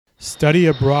Study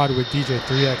Abroad with DJ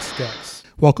 3X Dex.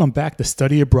 Welcome back to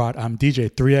Study Abroad. I'm DJ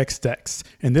 3X Dex.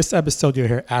 In this episode, you'll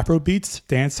hear Afrobeats,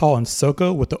 dancehall, and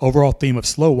soca with the overall theme of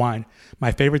slow wine,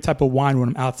 my favorite type of wine when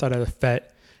I'm outside at a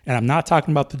fete. And I'm not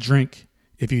talking about the drink.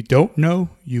 If you don't know,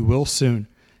 you will soon.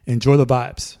 Enjoy the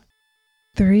vibes.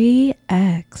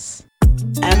 3X.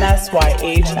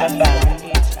 MSYHFM.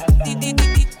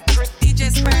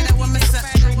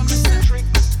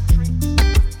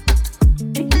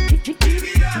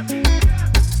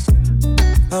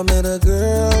 I met a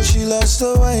girl, she loves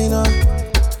to wine up.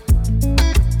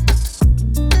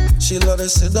 She love to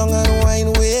sit down and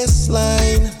wine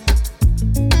waistline.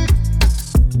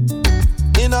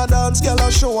 In a dance, girl, I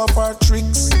show off her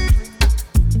tricks.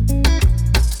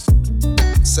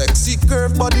 Sexy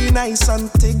curve, body nice and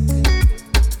thick.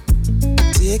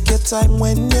 Take your time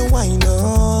when you wind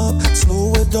up.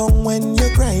 Slow it down when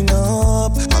you grind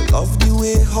up. I love the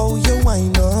way how you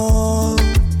wind up.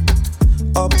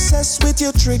 Obsessed with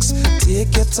your tricks.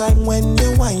 Take your time when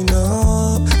you wind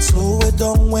up. Slow it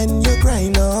down when you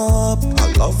grind up.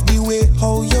 I love the way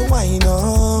how you wind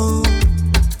up.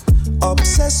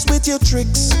 Obsessed with your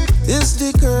tricks. It's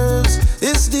the curves.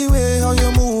 It's the way how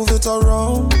you move it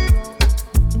around.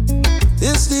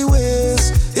 It's the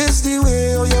ways. It's the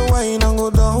way how you whine and go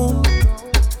down.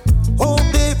 Oh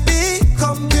baby,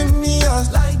 come give me a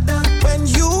like that. When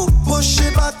you push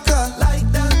it back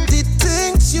like that. The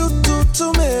things you do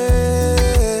to me.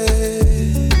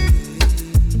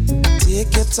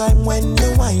 Take your time when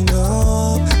you wind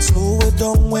up. Slow it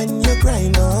down when you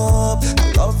grind up.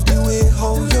 I love the way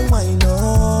how you wind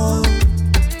up.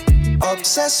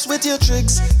 Obsessed with your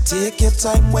tricks. Take your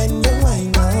time when you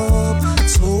wind up.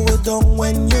 Slow it down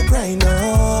when you grind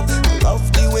up. I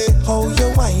love the way how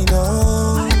you wind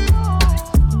up.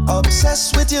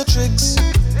 Obsessed with your tricks.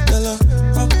 Girl,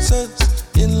 I'm obsessed,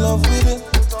 in love with it.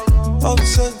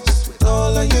 Obsessed with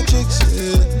all of your tricks,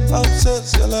 yeah.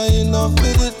 Obsessed, girl, I'm in love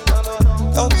with it.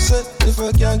 Obsessed if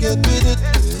I can't get with it,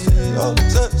 yeah.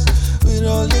 Obsessed with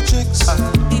all your tricks.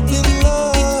 In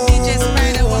love.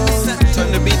 Turn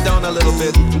the beat down a little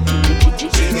bit.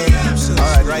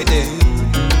 Alright, right there.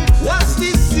 What's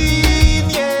the scene,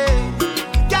 yeah?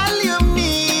 Girl, you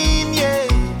mean, yeah?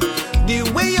 The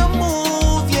way you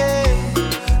move, yeah.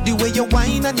 The way you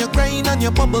whine and you grind and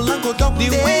you bubble and go down. The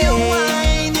way you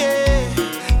whine, yeah.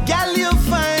 Girl, you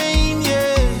fine,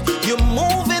 yeah. You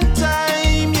move in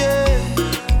time, yeah.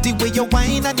 The way you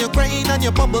whine and you grind and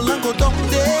you bubble and go down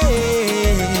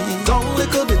there. Down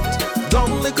little bit,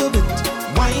 down little bit.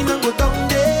 Whine and go down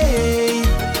there.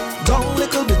 Down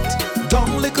little bit,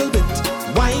 down little bit.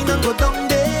 Wine and go down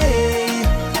there.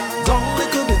 Down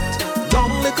little bit,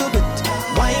 down little bit.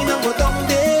 Wine and go down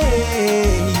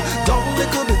there. Down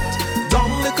little bit,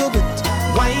 down little bit.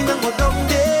 Wine and go down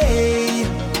there.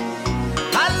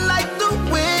 I like the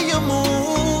way you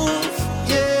move,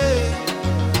 yeah.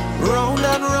 Round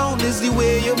and round is the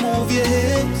way you move your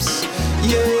hips,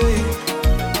 yeah.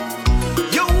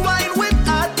 You wine with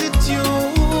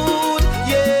attitude,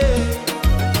 yeah.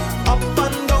 Up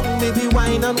and down, baby,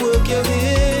 wine and work your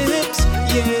hips,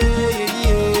 yeah, yeah,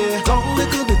 yeah. Down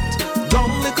little bit,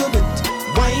 down little bit.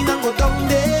 Wine and go down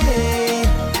there.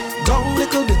 Down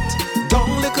little bit,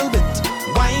 down little bit.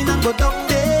 Wine and go down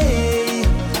there.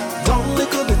 Down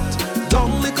little bit,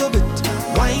 down little bit.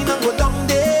 Wine and go down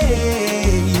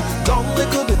there. Down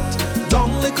little bit,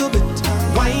 down little bit.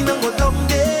 Wine and go down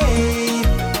there.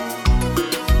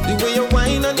 The way you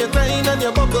whine and you grind and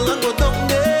you bubble and go down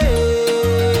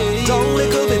there. Down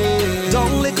little bit,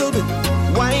 down little bit.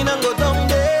 Wine and go down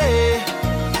there.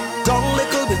 Down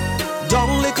little bit,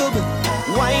 down little bit.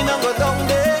 Wine and go down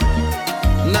there.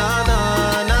 Na na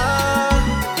na.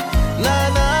 Na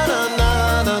na na na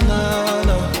na na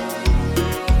na.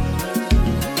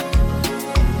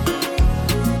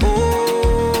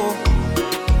 Oh,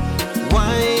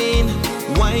 wine,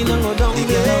 wine and go down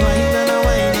there. Wine and a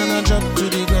wine and a drop to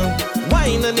the ground.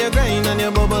 Wine and you grind and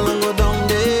you bubble and go down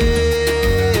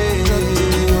there. Drop to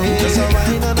the ground. Just a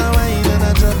wine and a wine and a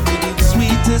drop to the ground.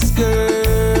 Sweetest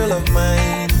girl of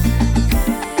mine.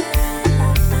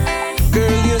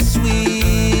 Girl, you're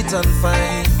sweet and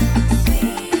fine.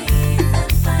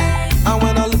 And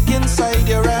when I look inside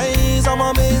your eyes, I'm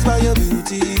amazed by your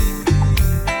beauty.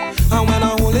 And when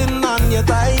I'm holding on your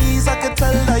thighs, I can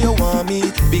tell that you want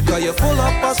me, because you're full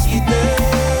of sweetness.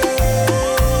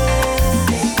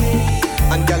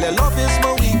 And girl, your love is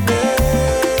my weakness.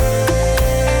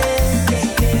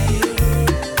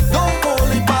 Don't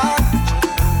hold it back.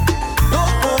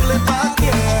 Don't hold it back,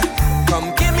 yeah.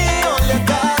 Come give me all you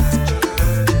got.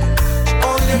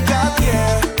 All you got,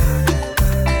 yeah.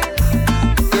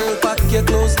 Girl, pack your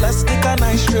clothes, let's take a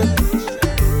nice trip.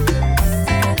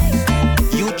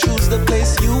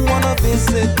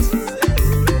 it.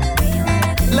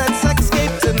 Let's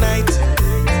escape tonight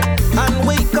and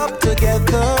wake up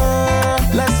together.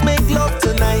 Let's make love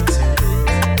tonight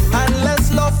and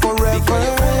let's love forever.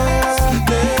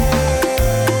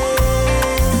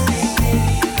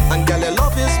 And girl, your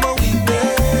love is my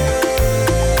weakness.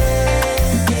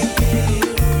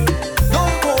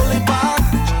 Don't hold it back.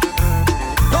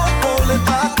 Don't hold it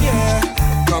back, yeah.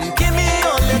 Come give me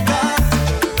all you got.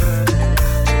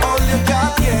 All you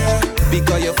got, yeah.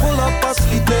 Because you're full of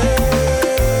sweetness.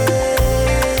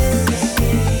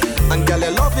 And girl,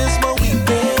 your love is my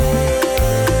weakness.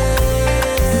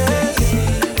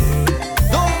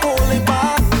 Don't hold it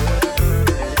back.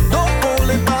 Don't hold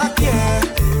it back, yeah.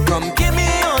 Come give me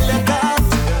all you got.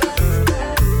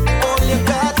 All you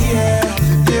got, yeah.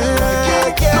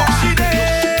 Yeah, yeah. Look, she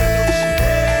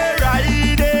there,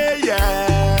 right there,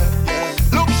 yeah.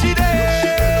 Look, she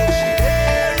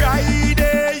there, right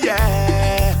there,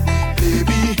 yeah.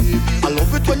 Baby, I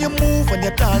love it when you move, when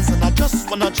you dance, and I just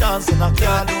want a chance, and I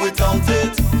can't do without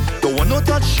it. Don't wanna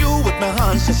touch you with my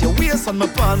hands, just your waist on my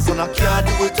pants, and I can't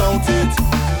do without it.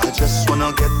 I just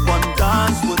wanna get one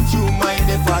dance, would you mind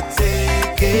if I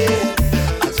take it?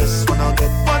 I just wanna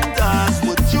get one dance,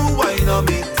 would you wine on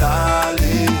me,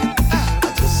 darling? I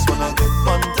just wanna get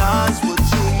one dance, would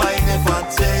you mind if I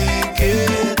take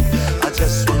it? I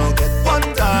just wanna get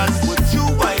one dance, would you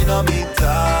wine on me,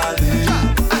 darling?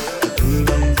 Ding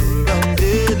dong, ding dong,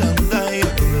 ding dong,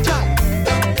 ding dong,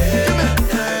 ding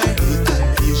dong,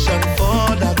 patient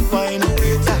for that wine,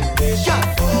 patient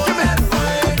for that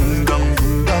wine. Ding dong,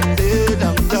 ding dong, ding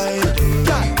dong, ding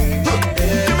dong,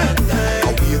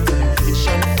 I'm waiting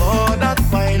patient for that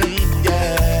wine,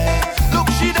 yeah. Look,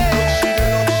 she there,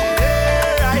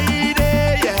 right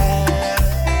there, yeah.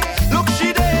 Look, she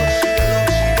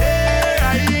there,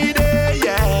 right there,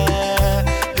 yeah.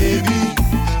 Baby,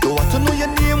 don't want to know your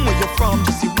name, where you're from,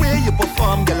 just the way you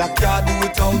perform, girl, I can't do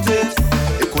without it.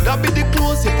 It could have been the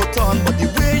clothes you put on, but the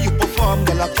way you perform,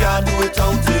 girl, I can't do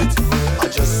without it. I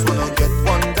just wanna get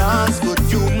one dance, would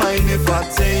you mind if I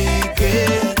take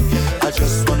it? I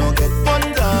just wanna get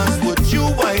one dance, would you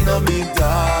wine on me,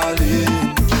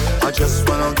 darling? I just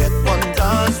wanna get one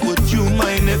dance, would you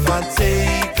mind if I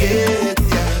take it?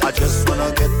 Yeah. I just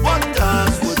wanna get one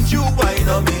dance, would you wine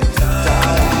on me,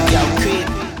 darling? Yo, Creed,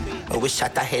 we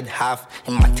shot a head half.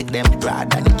 Him a take them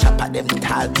broad and the chopper them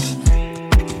tag.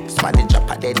 Somebody drop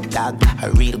a dead dog.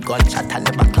 A real gunshot and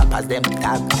never clap as them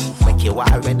tag. Make you war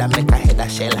red and make a head a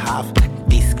shell half.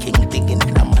 This king digging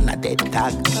in a man a dead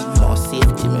tag. No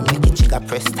safety, me make it chigga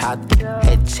press tag.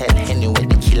 Head shell anyway,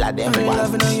 the killer them I'm was.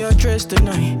 loving on your dress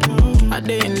tonight. I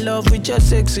dey in love with your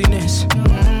sexiness.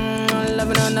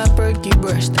 Loving on that perky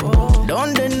breast.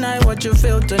 Don't deny what you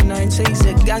feel tonight. Say it's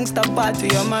a gangster party,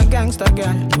 I'm a gangster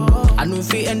guy. I know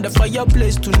if we end up for your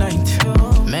place tonight.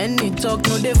 Many talk,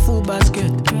 no they full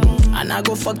basket. And I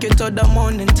go fuck you till the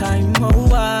morning time. Oh,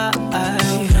 why?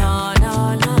 No.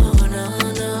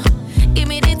 Give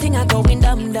me the thing I going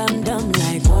dumb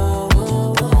like whoa.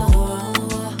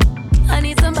 I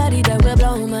need somebody that will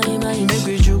blow my mind. Make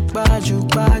we juke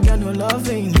bad, girl, no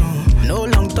loving, no. No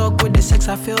long talk with the sex,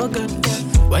 I feel good.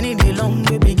 When it be long,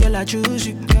 baby girl, I choose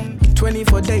you.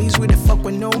 24 days with the fuck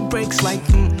with no breaks, like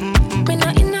Me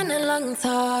not in on a long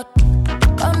talk.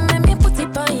 Come let me put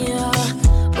it on ya.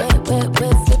 Wait,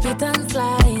 slip it and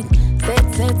slide.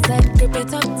 Set, grip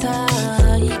it up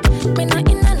tight. Me not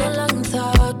in on a long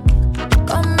talk.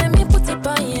 Come let me put it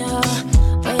on ya.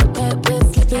 Wait,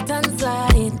 slip it and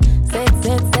slide.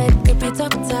 Set, grip it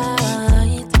up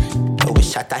tight. We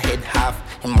shot a head half.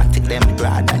 Him a take them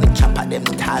broad and the chopper them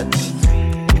tag.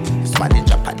 Somebody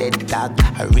drop a dead dog.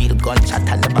 A real gunshot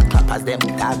and never clap as them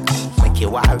tag. Make you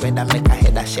war red and make a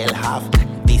head a shell half.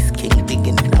 This king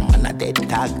digging in a man a dead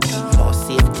tag. No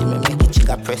safety, me make it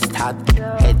chigga press tag.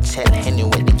 Head shell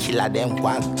anyway, the killer them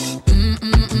wag.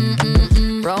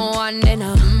 Round one then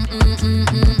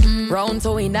round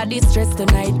two in a distress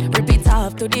tonight. Rip it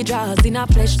off to the jaws in a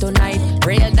flesh tonight.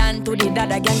 Real down to the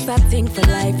dada gangsta thing for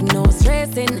life. No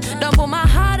stressing. Don't put my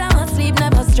heart on sleep,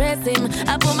 never stressing.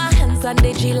 I put my hands on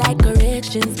the G like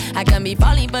corrections. I can be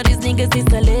falling, but these niggas is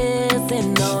to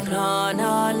listen. No.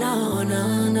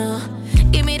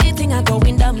 Give me the thing I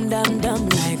going dumb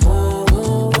like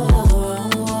whoa.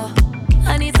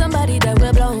 I need somebody that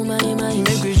will blow my mind.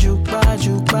 make we juke bad,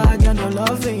 girl, no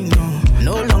loving, no.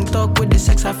 No long talk with the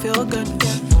sex, I feel good.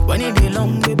 When it be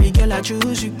long, baby girl, I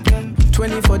choose you.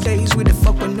 24 days with the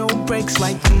fuck with no breaks,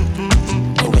 like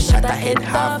We shot a head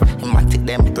half. Him a take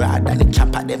them broad and the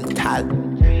chopper them tall.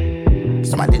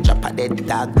 Somebody drop a dead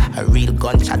dog. A real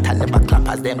gunshot and never clap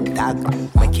as them tag.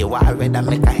 Make you war red and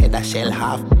make a head a shell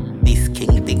half. This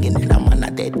king digging in a man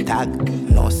a dead tag.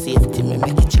 No safety, me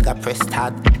make it chicka press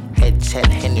tag. Head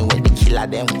shell anyway, the killer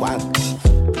them wank.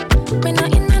 Me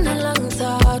not in a long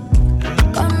talk.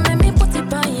 Come let me put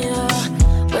it on you.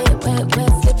 Wait,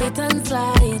 slip it and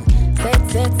slide.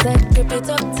 Set, grip it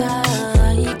up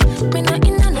tight. Me not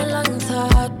in a long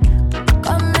talk.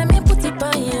 Come let me put it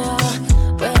on you.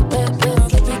 Wait,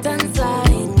 slip it and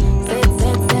slide.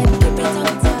 Set, grip it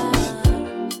up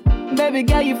tight. Baby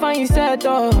girl, you find yourself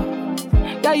oh.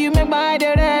 Girl, you make my head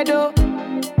red oh.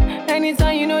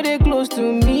 Anytime you know they close to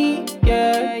me,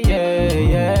 yeah.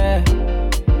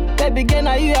 Baby girl,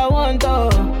 now you I want oh.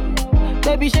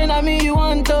 Baby, shey na me you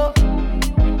want oh.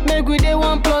 Make we day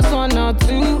 1 + 1 or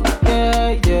 2,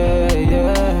 yeah.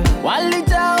 1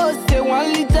 liter oh, say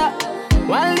 1 liter.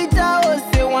 1 liter oh,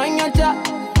 say 1 yacha.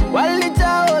 1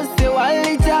 liter oh, say 1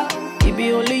 liter. It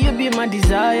be only you be my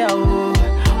desire oh.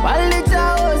 1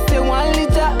 liter oh, say 1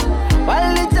 liter.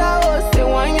 1 liter oh, say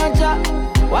 1 yacha.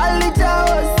 1 liter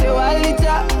oh, say 1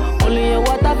 liter. Only your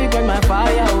water be burn my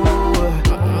fire oh.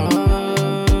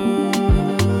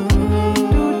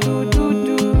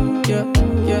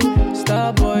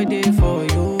 Star boy day for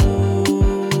you.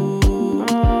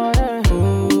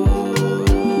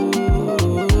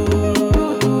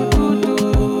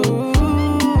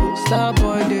 Star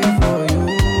boy day for you.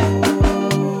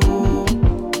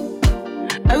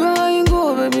 Everywhere you go,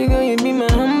 baby girl, you be my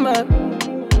handbag.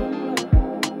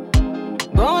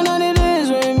 Gone are the days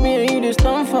when me and you just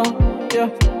stand for. Yeah.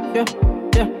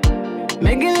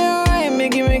 Making it right,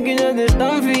 make it just the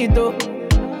stand for it though.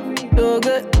 So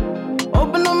good.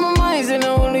 Open up my mind, and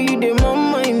only you did my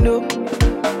mind, though.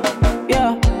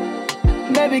 Yeah.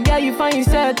 Baby girl, you find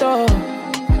yourself, though.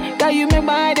 Girl, you make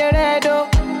my head red, though.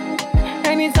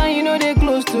 Anytime you know they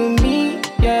close to me,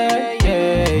 yeah.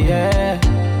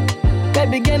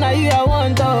 Baby girl, now you I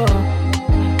want, though.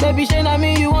 Baby, shey na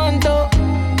me you want, though.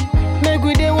 Make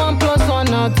we day 1 +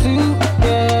 1 or 2,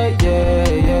 yeah.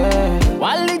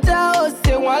 1 liter, oh,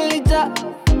 say 1 liter.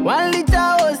 1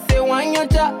 liter, oh, say 1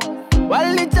 yacha.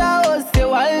 1 liter, oh, say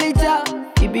 1 liter.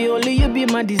 It be only you be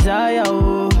my desire,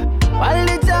 oh. 1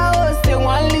 liter, oh, say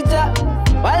 1 liter.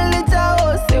 1 liter,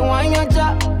 oh, say 1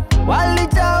 yacha. 1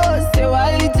 liter, oh, say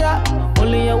 1 liter.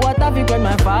 Only your water fi burn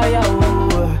my fire, oh.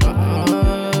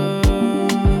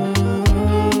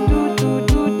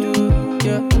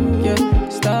 Yeah.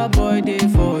 Star boy day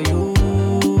for you.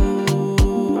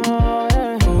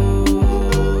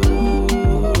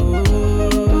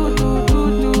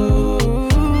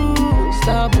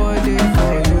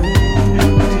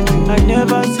 I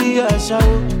never see her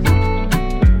shower.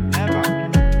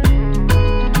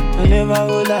 I never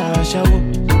hold her shower.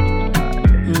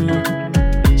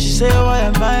 She say, why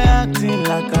am I acting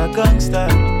like a gangster?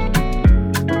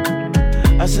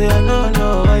 I say, I don't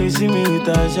know why you see me with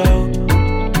a shower.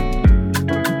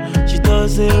 She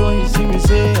does say, when you see me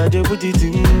say, I just put it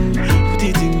in, put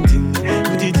it in, put it in,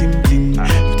 put it in,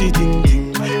 put it in,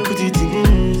 put it in,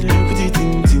 put it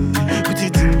in, put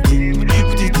it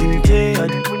in, say, I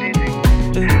just put it in.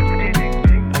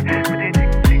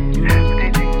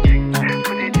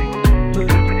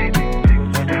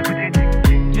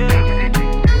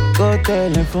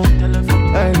 Telephone,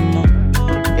 hey no,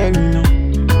 hey no,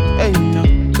 hey no.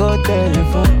 Go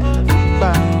telephone,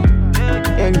 bang,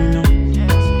 hey no.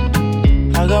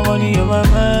 I got money on my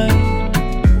mind,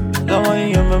 got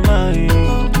money on my mind.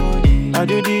 I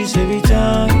do this every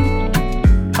time,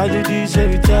 I do this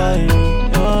every time.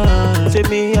 Say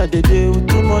me I did it with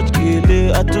too much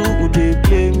killing. I do what they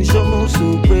play me so much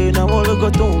so pain. I wanna go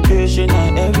to patient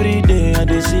every day. I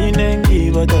dey see and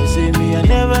give, but I say me I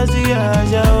never see her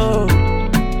show.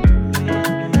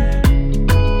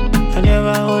 I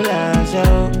never hold her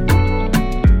show.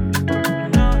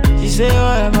 She say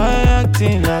why am I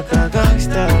acting like a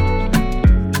gangster?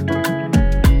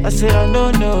 I say I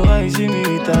don't know why you see me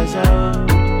with her show.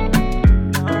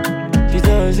 She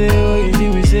does say what you see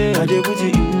me say. I dey put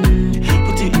it in.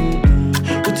 Put it in,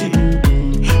 put it in,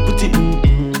 put it in,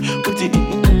 put it in,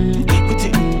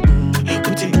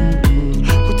 put it in,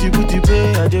 put it in, put it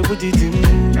in, put it in,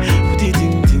 put it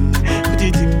in.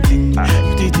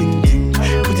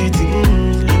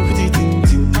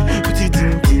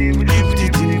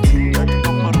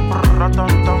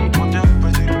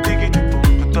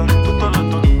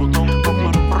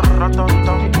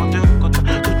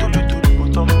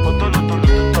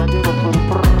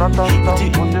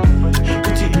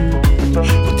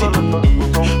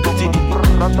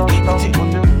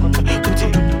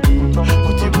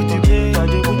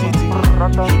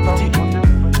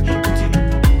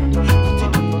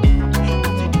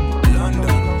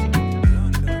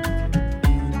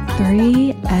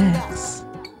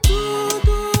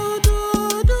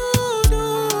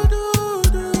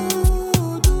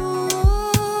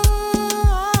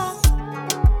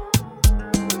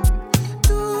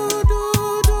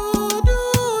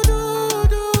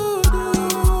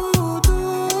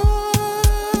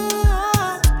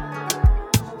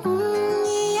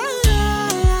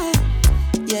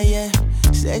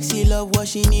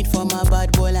 she need from a bad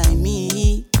boy like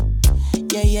me.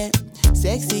 Yeah, yeah.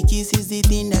 Sexy kiss is the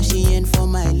thing that she ain't for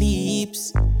my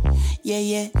lips. Yeah,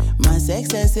 yeah. My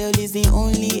sex herself is the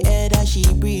only air that she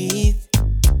breathes.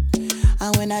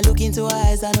 And when I look into her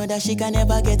eyes, I know that she can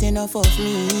never get enough of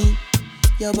me.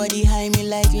 Your body high me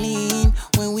like lean.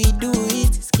 When we do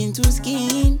it, skin to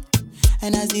skin.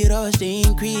 And as the rush they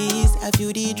increase, I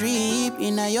feel the drip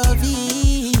in your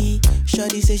V.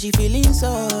 Shorty say she feeling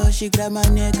so. She grab my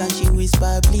neck and she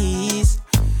whisper please.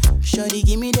 Shorty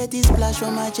give me that splash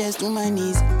from my chest to my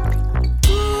knees.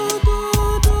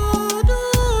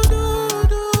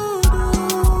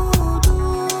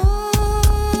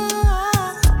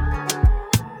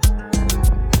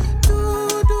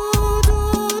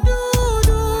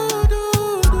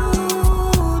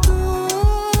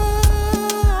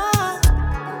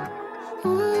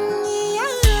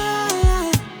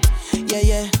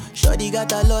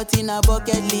 Got a lot in her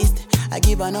bucket list. I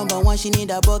give her number one, she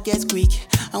need a bucket quick.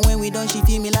 And when we done, she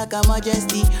feel me like a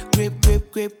majesty. Grip,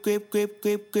 grip, grip, grip, grip,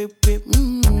 grip, grip, grip.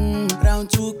 Round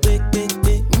two, quick, quick,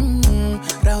 quick.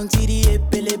 Round TD,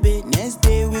 pelebe. Next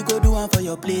day we go do one for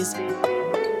your place.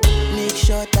 Make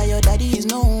sure that your daddy is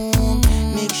known.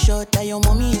 Make sure that your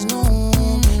mommy is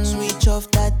known. Switch off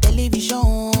that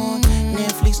television.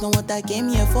 Netflix know what I came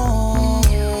here for.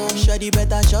 Shawty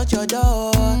better shut your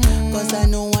door, cause I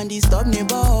know one disturb me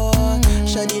boy.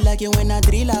 Shawty like it when I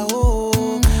drill a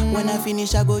hole. When I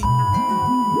finish I go.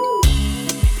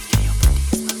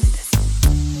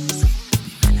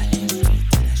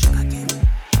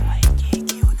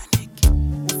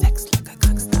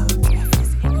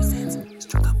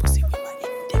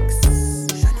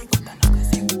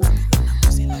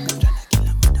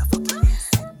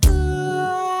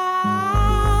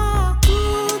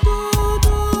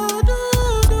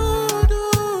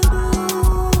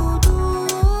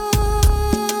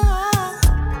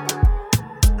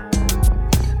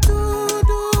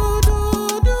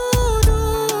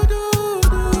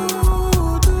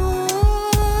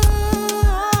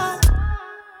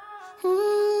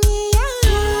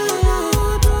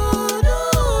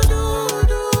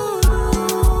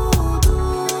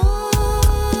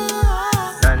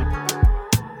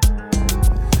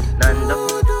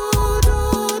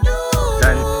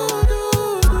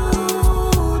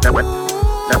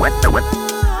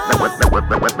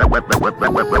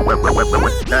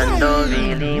 None don't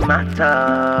really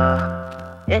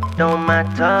matter. It don't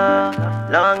matter,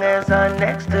 long as I'm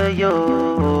next to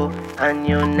you and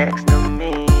you next to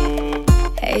me.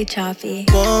 Hey, Choppy.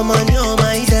 Woman, you're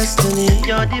my destiny.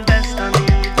 You're the best of me.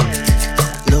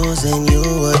 Yeah. Losing you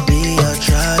would be a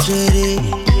tragedy.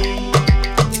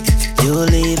 You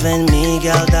leaving me,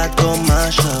 girl, that go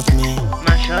mash up me.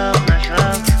 Mash up, mash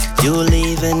up. You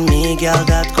leaving me, girl,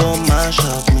 that go mash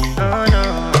up me. Oh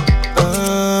no.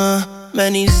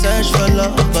 Many search for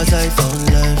love, but I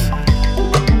found love.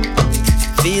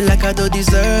 Feel like I don't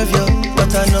deserve you,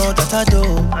 but I know that I do.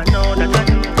 I know that I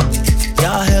do.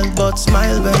 Can't help but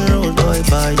smile when rude boy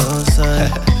by your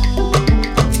side.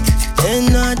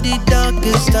 In all the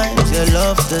darkest times, your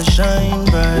love to shine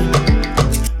bright.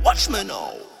 Watch me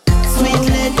now. Sweet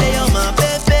lady, you're my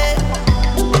baby.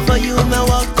 For you, my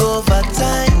walk over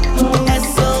time.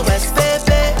 SOS,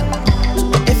 baby.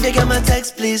 If you get my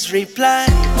text, please reply.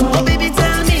 Oh, baby,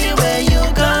 tell me where you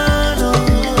gone. Oh.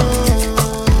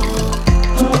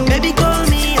 Baby, call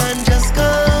me and just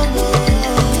come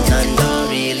home. None don't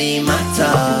really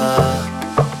matter.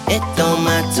 It don't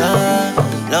matter.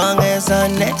 Long as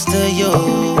I'm next to you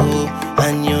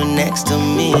and you next to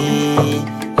me.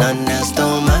 None else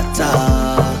don't matter.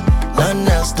 None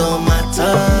else don't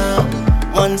matter.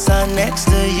 Once I'm next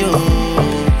to you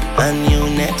and you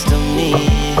next to me.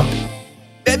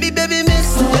 Baby, baby,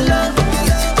 miss your love.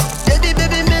 Baby,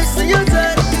 baby, miss your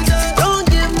touch. Don't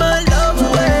give my love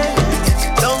away.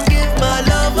 Don't give my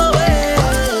love away.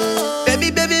 Baby,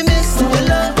 baby, miss your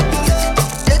love.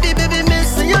 Baby, baby,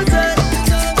 miss your touch.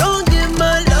 Don't give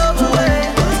my love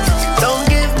away. Don't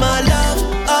give my love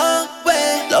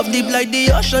away. Love deep like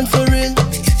the ocean for real.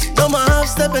 No more half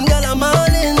stepping, girl, I'm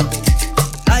all in.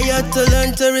 I had to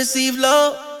learn to receive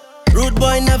love. Rude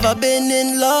boy never been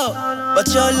in love, but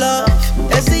your love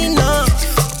is enough.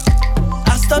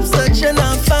 I stop searching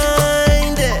and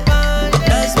find it.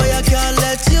 That's why I can't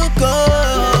let you go.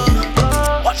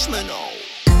 Watch me now.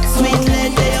 Sweet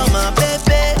lady, you're my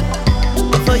baby.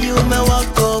 For you, my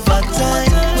walk over time.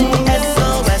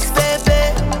 SOS, baby.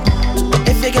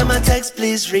 If you get my text,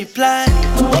 please reply.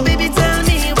 Oh, baby, tell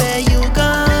me where you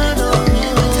gone.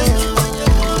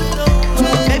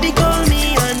 Baby, call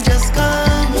me and just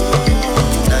come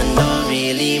home. None don't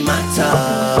really matter.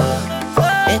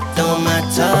 It don't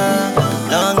matter.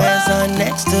 Long as I'm next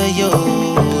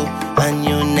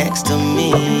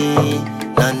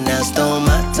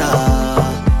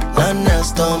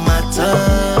else don't matter.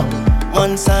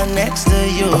 Once I'm next to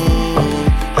you,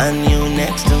 and you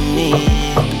next to me.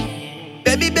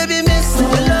 Baby, baby, missing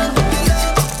your love.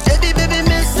 Baby, baby,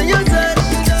 missing your touch.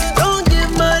 Don't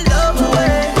give my love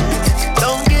away.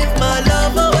 Don't give my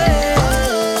love away.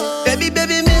 Baby,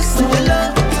 baby, missing your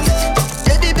love.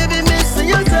 Baby, baby, missing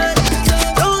your touch.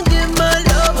 Don't give my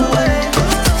love away.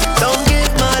 Don't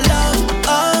give my love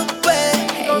away.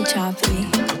 Hey, Choppy.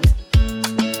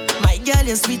 My girl,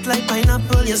 you're sweet like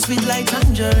pineapple, you're sweet like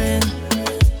tangerine.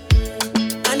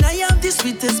 And I have the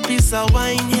sweetest piece of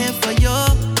wine here for you.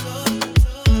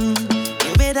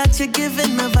 The way that you're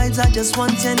giving me vibes, I just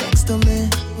want you next to me.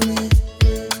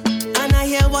 And I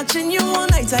hear watching you all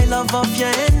night, I love off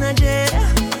your energy.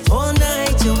 All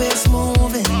night, your waist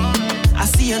moving. I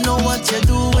see you know what you're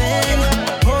doing.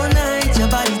 All night, your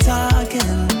body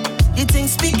talking. You think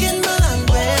speaking my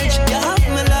language. You have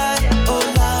me like, oh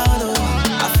Lord,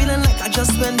 oh. I'm feeling like I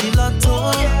just won the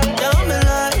lotto. You have me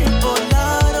like, oh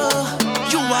Lord, oh.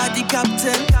 You are the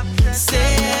captain.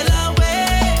 Sail away.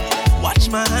 Watch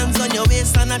my hands on your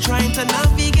waist and I'm trying to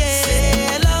navigate.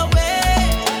 Sail away.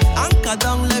 Anchor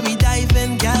down, let me dive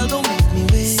in, girl, don't make me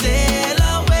wait. Sail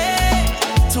away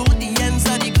to the ends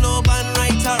of the globe and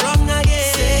right or wrong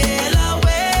again. Sail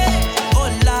away. Oh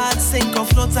Lord, sink or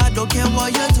float, I don't care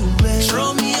what you're doing.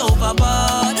 Throw me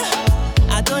overboard.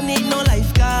 I don't need no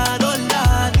lifeguard, oh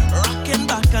Lord. Rocking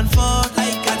back and forth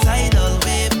like a tidal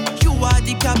wave. You are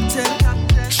the captain.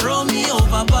 Throw me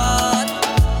overboard.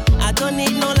 I don't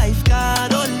need no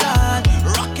lifeguard, oh Lord.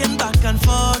 Rocking back and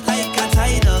forth like a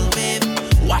tidal wave.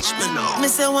 Watch me now. Me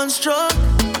say one stroke,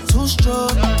 two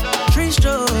stroke, three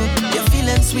stroke. You're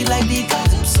feeling sweet like the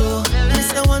calypso. Me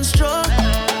say one stroke,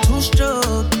 two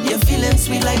stroke. You're feeling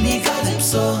sweet like the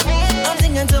calypso. I'm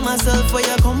thinking to myself where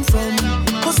you come from.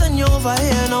 Who's send you over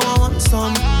here, now I want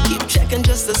some. Keep checking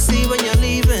just to see when you're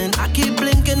leaving. I keep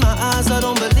blinking my eyes, I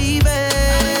don't believe it.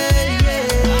 Yeah.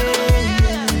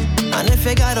 And if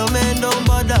you got a man, don't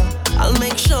bother. I'll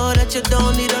make sure that you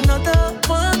don't need another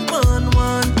one.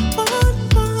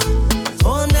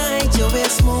 All night your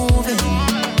waist moving.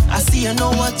 I see you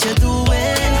know what you're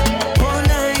doing. All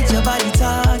night your body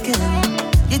talking.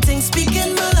 You think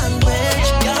speaking my language.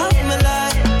 You have me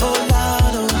like, oh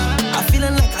Lord, oh. I'm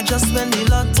feeling like I just won the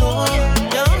lotto.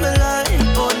 You have me like,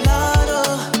 oh Lord,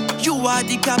 oh. You are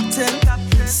the captain.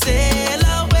 Sail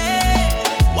away.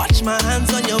 Watch my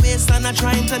hands on your waist and I'm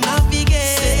trying to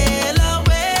navigate. Sail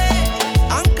away.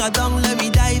 Anchor down, let me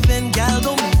dive in, girl,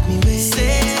 don't make me wait.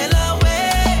 Sail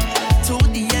away to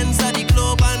the ends of the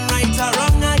globe and right or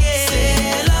wrong again.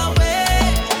 Sail away.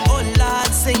 Oh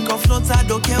Lord, sink or float, I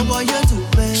don't care what you're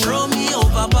doing. Throw me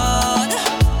overboard.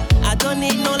 I don't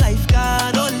need no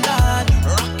lifeguard, oh Lord.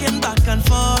 Rocking back and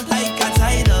forth like a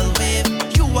tidal wave.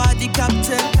 You are the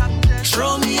captain.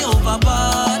 Throw me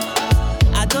overboard.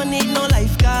 I don't need no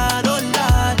lifeguard, oh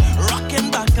Lord. Rocking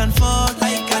back and forth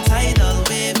like a tidal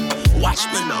wave. Watch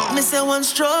me now. Me say one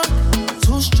stroke,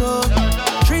 two stroke,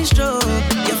 three stroke.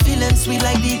 You're feeling sweet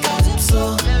like the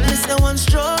calypso. Me say one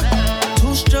stroke,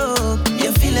 two stroke.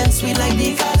 You're feeling sweet like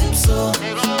the calypso.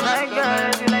 My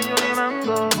girl, she like Julie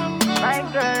Mango. My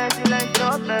girl, she like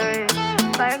strawberry.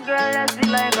 My girl, she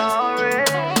like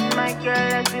orange. My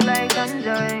girl, she like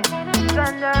tangerine.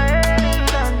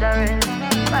 Tangerine.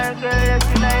 My girl,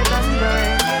 she like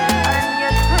tangerine. And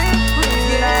you're sweet,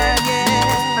 yeah.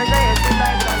 My girl, she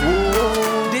like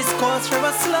tangerine. This calls for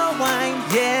a slow wine,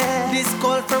 yeah. This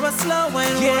calls for a slow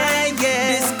wine, yeah,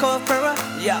 yeah. This calls for a,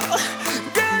 yeah.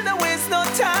 Girl, don't waste no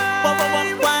time.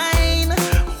 Wine,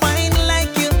 wine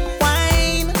like you,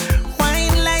 wine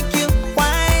like you,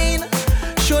 wine.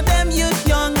 Show them you're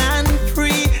young and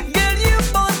free. Girl, you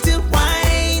born to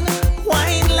wine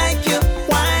like you,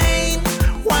 wine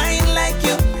like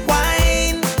you,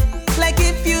 wine. Like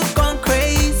if you gone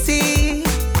crazy.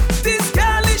 This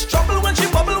girl is trouble when she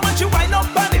bubble, when she wind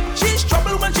up on it. She's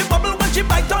trouble when she bubble, when she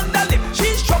bite on the lip.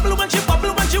 She's trouble when she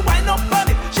bubble, when she wind up on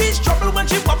it. She's trouble when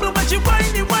she bubble, when she whiny.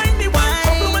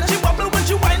 Trouble when she bubble, when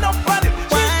she wind up on it.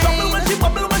 She's trouble when she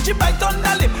bubble, when she bite on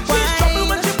the lip. She's trouble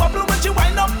when she bubble, when she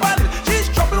wind up on it. She's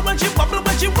trouble when she bubble,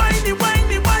 when she whiny.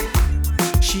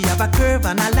 She have a curve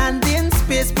and a landing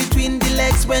space between the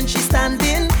legs when she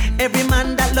standing. Every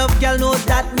man that love girl knows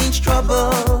that means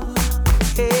trouble.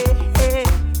 Hey, hey.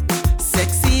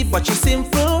 Sexy but she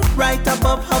simple. Right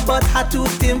above her butt, her two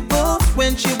dimples.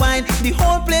 When she whine, the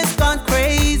whole place gone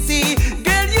crazy.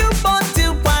 Girl, you born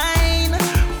to whine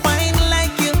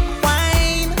like you,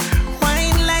 wine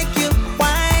like you,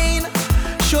 wine.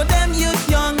 Show them you're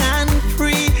young and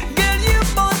free. Girl, you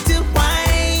born to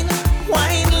whine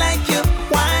like you,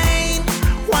 wine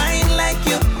like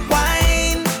you,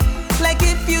 wine. Like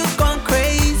if you gone crazy.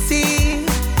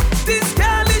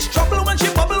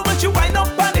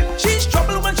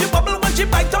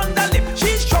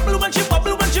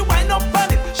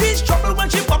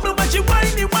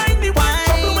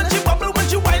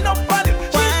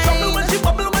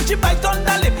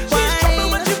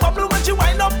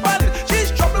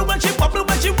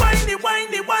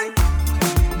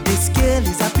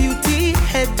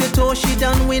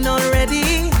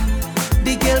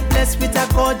 a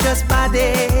gorgeous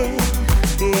body.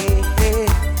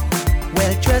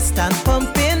 Well dressed and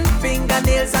pumping,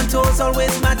 fingernails and toes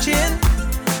always matching.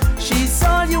 She's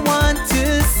all you want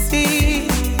to see.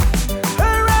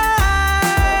 Her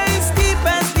eyes deep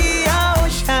as the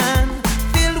ocean,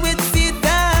 filled with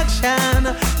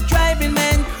seduction, driving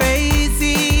men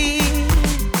crazy.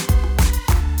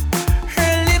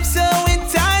 Her lips so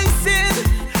enticing,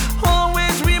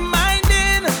 always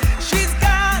reminding she's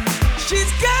got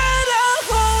a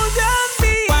hold on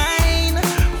me. Wine,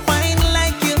 wine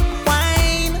like you,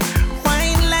 wine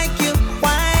like you,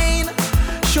 wine.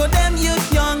 Show them you're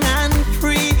young and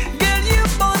free, girl. You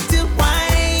born to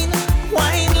wine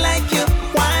like you,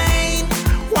 wine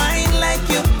like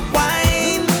you,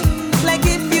 wine. Like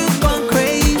if you gone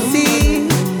crazy.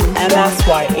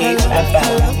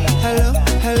 MSYHFM. Hello,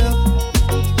 hello.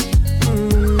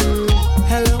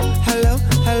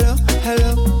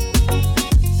 Hello.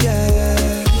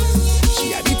 Yeah. She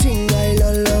had the thing I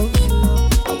love.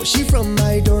 How was she from?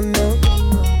 I don't know.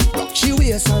 Rock she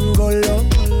waist and go low.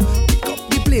 Pick up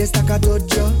the place like a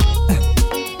dojo.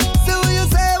 So what you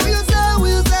say?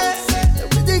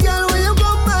 Pretty girl, when you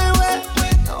come my way,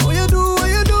 how you do?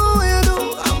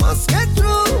 I must get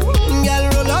through. Girl,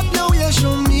 roll up now, you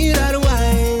show me that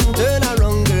wine. Turn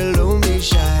around, girl, don't be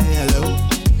shy. Hello.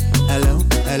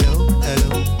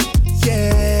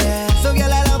 Yeah. So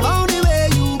girl, I love how the way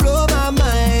you blow my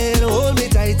mind. Hold me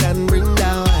tight and bring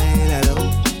down wine. Hello.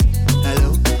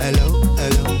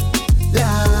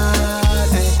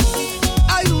 Lord, hey.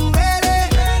 Are you ready?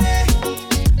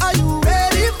 Are you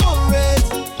ready for it?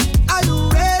 Are you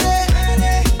ready?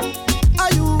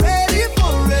 Are you ready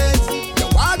for it? You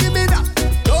want give me that?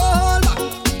 No hold back.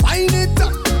 Wind it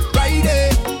up, right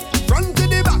there, front to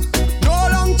the back. No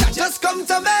long chat, just come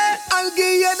to me. I'll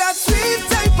give you that sweet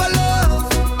type of love.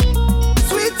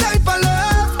 Sweet type of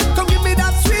love. Come give me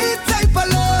that sweet type of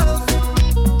love.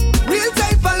 Real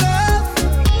type of love.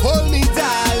 Hold me,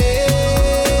 darling.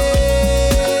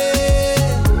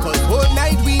 'Cause whole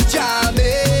night we jamming.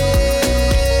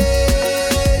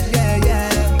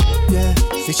 Yeah.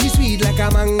 Say she sweet like a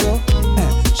mango.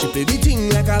 She play the thing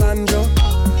like a banjo.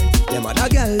 Them other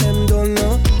girl them don't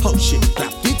know how she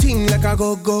clap the thing like a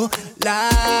go-go.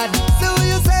 Lad. So what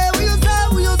you say?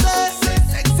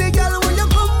 Sexy girl, when you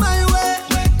come my way,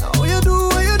 how you do?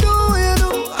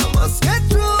 I must get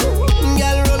through.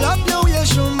 Girl, roll up now, you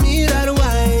show me that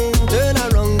wine. Turn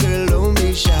around, girl, don't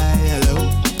be shy. Hello.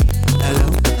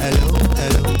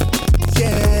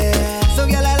 Yeah. So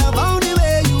girl, I love how the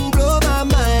way you blow my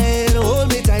mind. Hold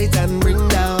me tight and bring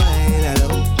down wine. Hello.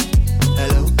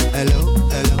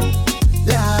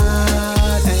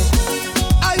 Lord, hey.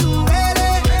 Are you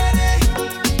ready?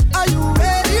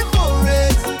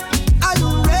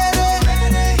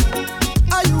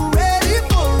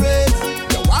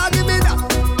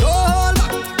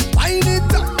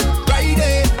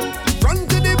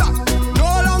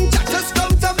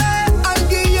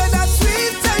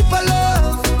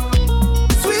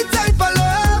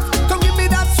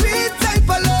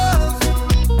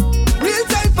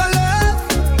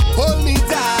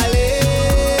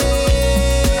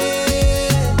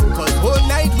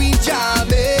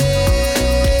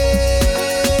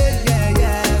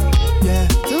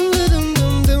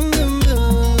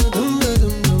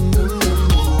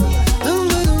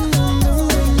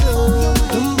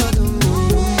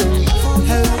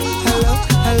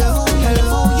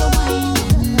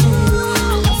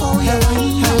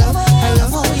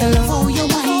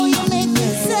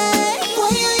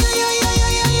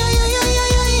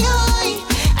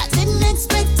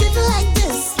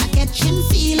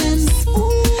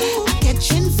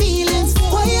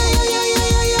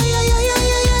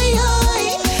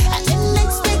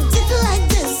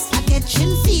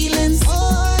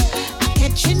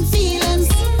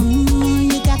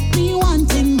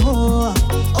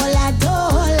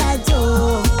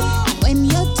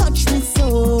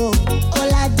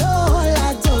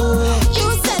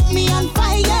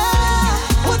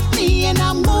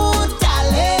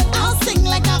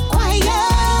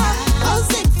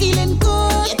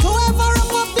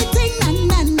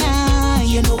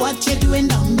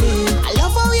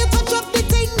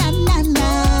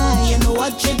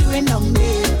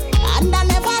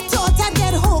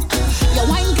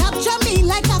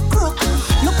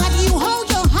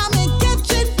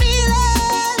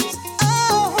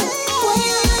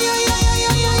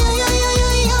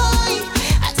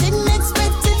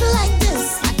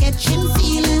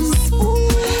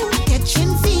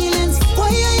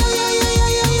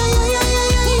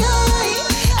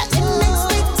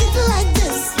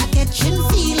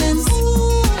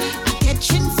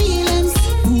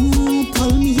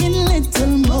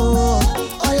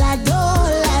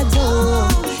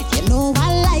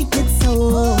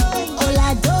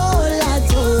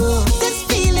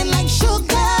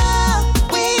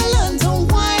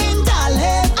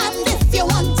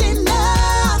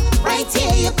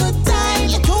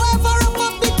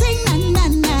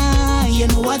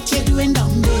 what you're doing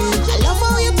down there. I love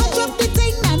how you touch up the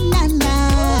thing, na na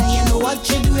na. You know what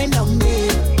you're doing down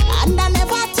there. And I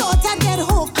never thought I'd get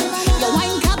hooked. Your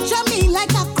wine capture me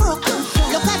like a crook.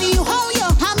 Look at you, how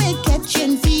your hammer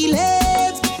catching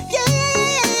feelings. Yeah,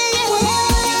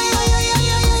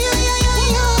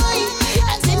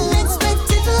 I didn't expect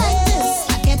it like this.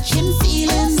 I catching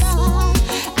feelings.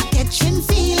 I catching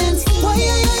feelings. I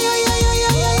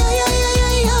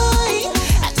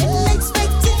didn't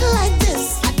expect it like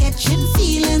this. I catching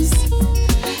feelings.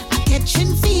 I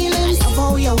catching feelings. I love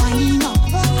how you wind up. I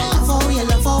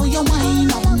love how you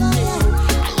wind up. I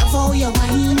love how you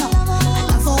wind up. I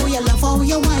love how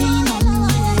you wind up. I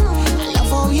love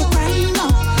how you grind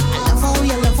up. I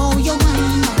love how you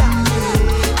wind up. I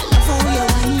love how you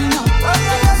wind up. I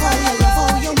love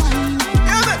how you wind up.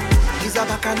 She's a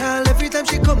bacchanal every time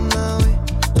she come my way.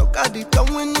 Talk her deep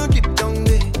down when you deep down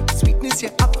there. Sweetness, yeah,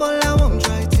 apple, I won't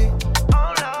try to.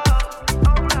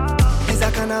 She's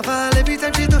a carnival every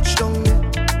time she touch down there.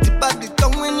 Tip at the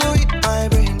tongue when you hit my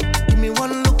brain. Give me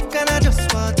one look and I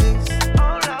just want this.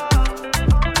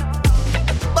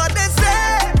 But they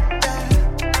say,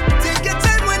 take your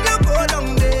time when you go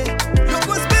down there. You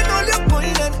go spend all your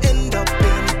coin and end up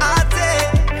in a day.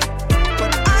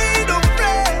 But I don't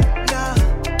pray, nah.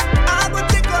 I go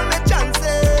take all my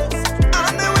chances.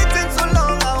 I've been waiting so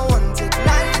long, I want it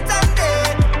night and day.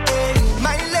 Hey,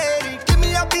 my lady, give me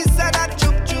a piece of that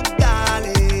chup chup,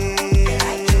 darling.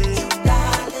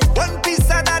 One piece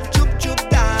of that chup chup,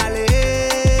 darling.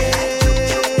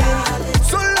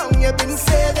 So long you've been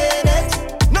saving it,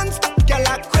 non-stop girl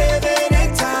I craving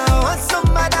it. I want some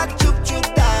of that chup chup,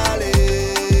 darling.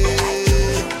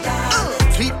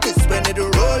 Sweetness when it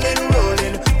rolling,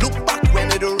 rolling. Look back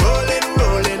when it rolling,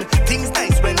 rolling. Things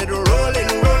nice when it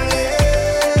rolling, rolling.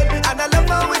 And I love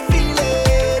how it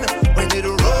feeling when it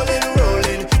rolling,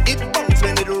 rolling. It bounce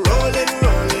when it rolling,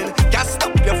 rolling. Can't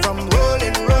stop you from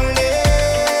rolling, rolling.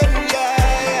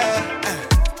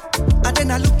 Yeah. And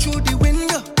then I look through the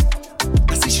window.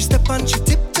 I see she step on, she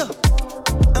tiptoe.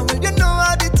 And when you know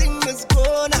how the thing is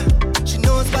going, she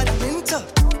knows what I'm into.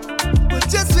 But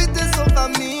just with this over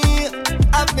me,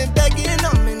 I've been begging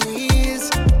on my knees.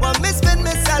 Want me spend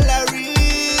my salary,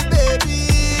 baby.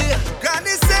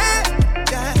 Granny say,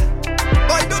 yeah,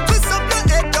 boy don't twist up your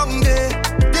head down there.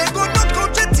 They go knock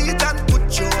out your teeth and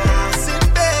put your ass in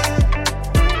bed.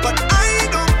 But I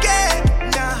don't care,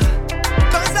 nah,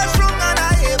 'cause I'm strong and I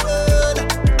able.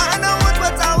 And I want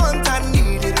what I want, I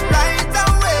need it right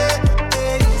away.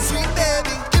 Hey, sweet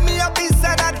baby, give me a piece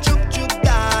of that chup chup,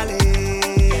 darling.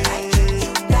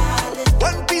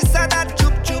 One piece of that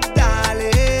chup chup,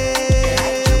 darling.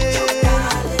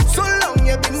 So long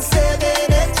you've been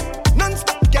saving it,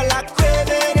 non-stop girl I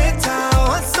craving it. I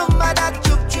want some of that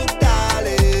chup chup,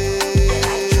 darling.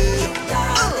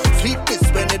 Sweetness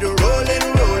when it rolling,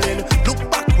 rolling. Look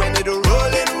back when it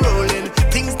rolling, rolling.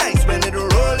 Things nice when it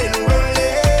rolling,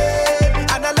 rolling.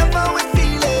 And I love how it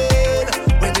feeling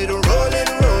when it rolling,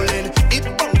 rolling. It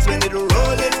bounce when it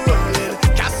rolling, rolling.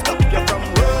 Can't stop you from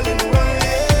rolling,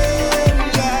 rolling.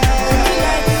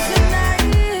 Yeah.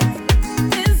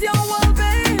 Is your world,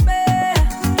 baby?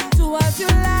 Do what you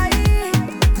like.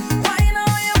 Why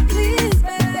know you please,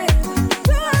 baby?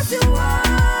 Do what you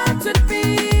want with me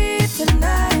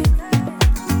tonight.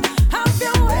 Have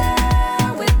your way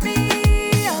with me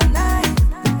all night.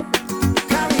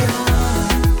 Carry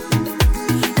on,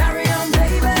 baby. Carry on,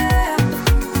 baby.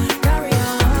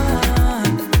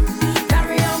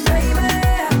 Carry on, baby.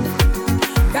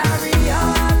 Carry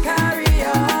on, carry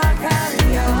on,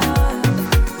 carry on.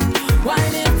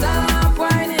 Wind it up,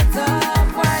 wind it up,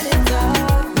 wind it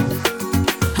up.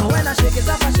 And when I shake it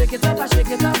up, I shake it up, I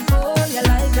shake it up. Oh, you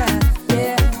like that,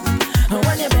 yeah. And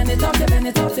when you bend it up, you bend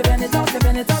it up, you bend it up, you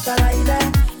bend it up, I like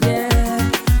that, yeah.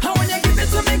 And when you give it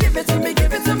to me, give it to me,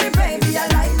 give it to me, baby, I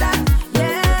like that,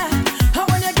 yeah. And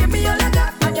when you give me all of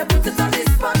that, and you put it on the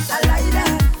spot, I like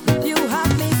that. You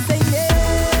have me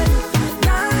singing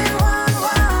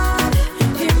 911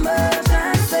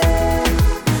 emergency,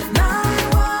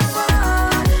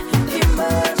 911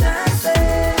 emergency.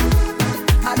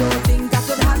 I don't think I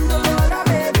could handle all that,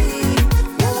 baby.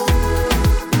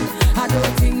 I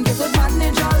don't think you could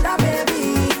manage all that,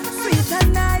 baby. Sweet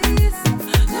and nice,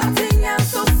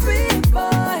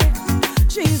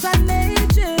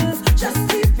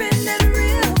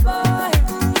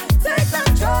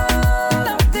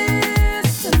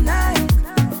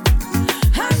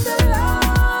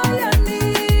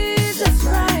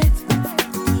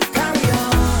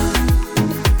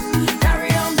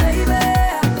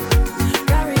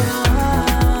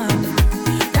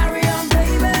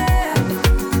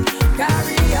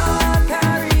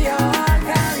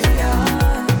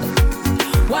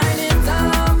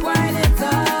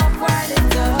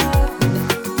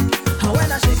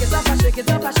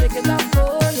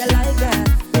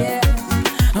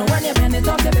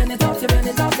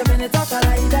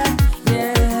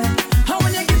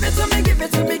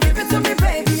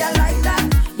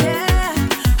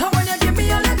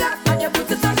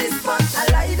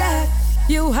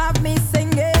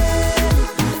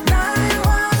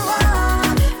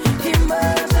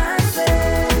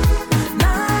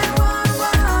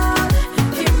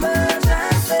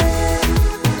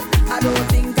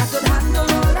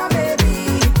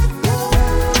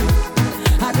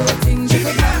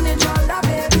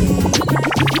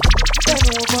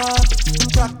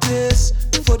 Practice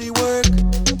for the work,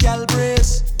 gal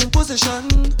brace, position,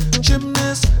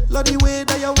 gymnast, love the way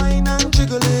that you whine and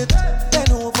jiggle it.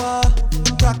 Bend over,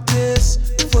 practice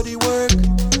for the work,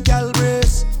 gal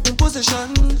brace,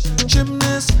 position,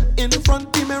 gymnast, in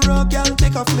front the mirror, gal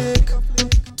take a flick.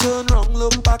 Turn round,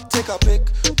 look back, take a pic.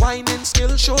 Whining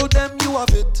skill, show them you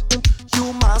have it.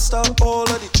 You master all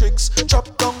of the tricks.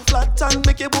 Drop down flat and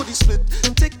make your booty split.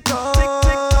 Tick tock,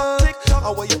 tick tock, tick tock.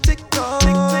 How are you tick tock?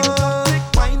 Tick tock, tick.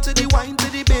 Wine to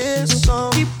the bass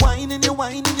song. Keep whining your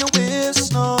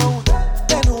waist now.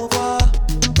 Bend over,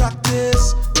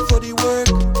 practice for the work,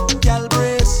 gal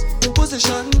brace,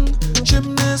 position,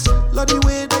 gymnast. Love the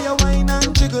way that you whine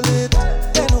and jiggle it.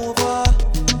 Bend over,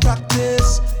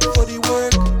 practice for the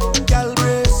work, gal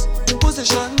brace,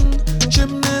 position,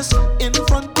 gymnast. In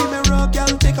front the mirror, gal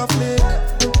take a flick.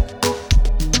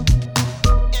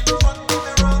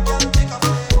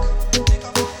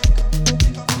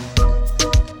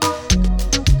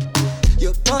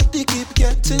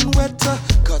 Wetter,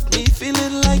 got me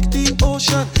feeling like the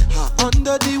ocean.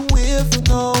 Under the wave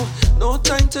now. No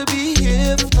time to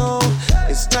behave now.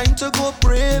 It's time to go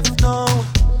brave now.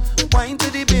 Wine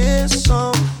to the bass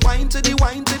song. Wine to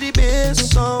the bass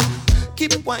song.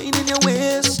 Keep whining your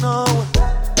waist now.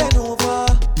 Bend over,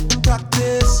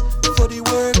 practice for the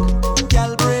work,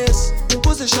 gal brace,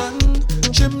 position,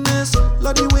 gymnast.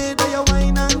 Love the way that you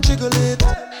whine and jiggle it.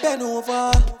 Bend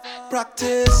over,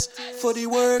 practice for the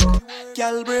work,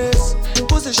 gal brace,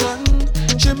 position,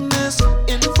 gymnast.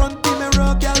 In front the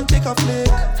mirror, gal take a flick.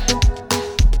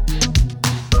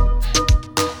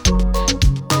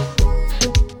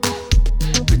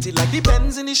 Pretty like the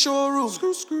Benz in the showroom.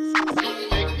 Screw, screw.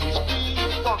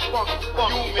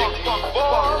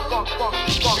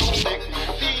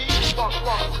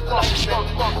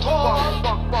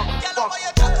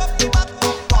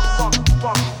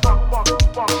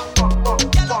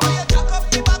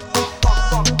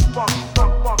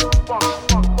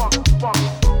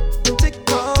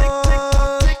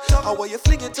 How are you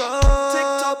fling it up? Tick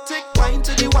tock, tick. Wine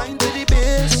to the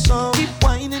bass song. Keep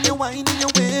whining your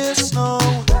waist now.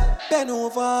 Bend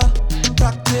over,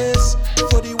 practice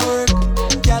for the work,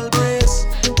 gal brace,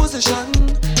 position,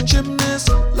 gymnast.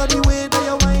 Love the way that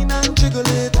you whine and jiggle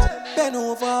it. Bend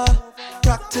over,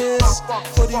 practice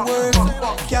for the work,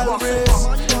 gal brace,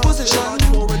 position,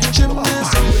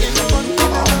 gymnast. In front of the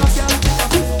mirror, gal take a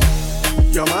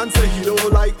flick. Your man say he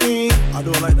don't like me. I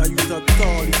don't like that you talk at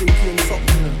all. You think you're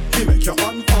something. He make you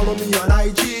unfollow me on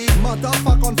IG.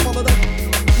 Motherfucker, unfollow that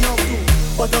now too.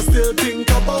 But I still think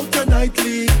about you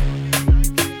nightly.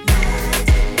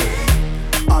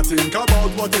 I think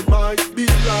about what it might be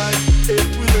like if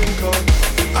we link up.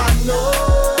 I know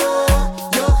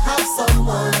you have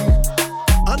someone.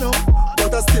 I know,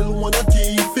 but I still wanna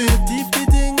keep it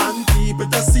and keep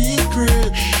it a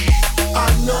secret. I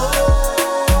know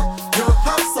you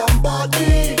have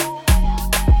somebody,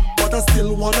 but I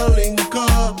still wanna link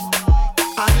up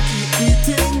and keep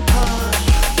eating cash.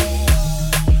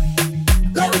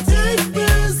 Let me take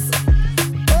this.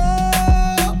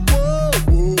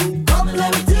 Come, let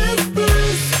me take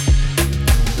this.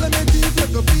 Let me take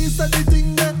like a piece of the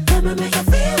thing that let me make you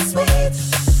feel sweet.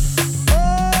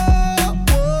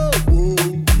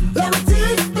 Let me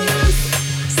take this.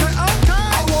 Say okay.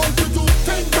 I want you to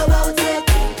think about it.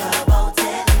 Think about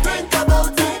it. Think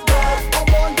about it, girl. I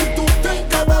want you to think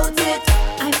about it.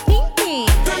 I'm thinking.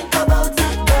 Think about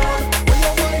it, girl. When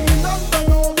you're whining and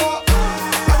bend over,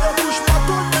 and you push back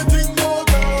on the thing, no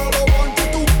girl. I want you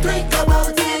to think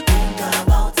about it. Think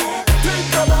about it.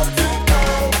 Think about it,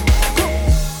 girl. Come.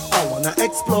 I wanna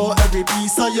explore every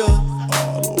piece of you,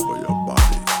 all over your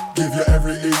body. Give you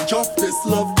every inch of this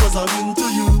love, cause I'm into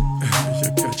you. You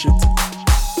catch it.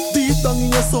 Deep down in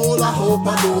your soul, I hope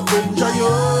I don't injure you.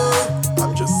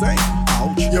 I'm just saying,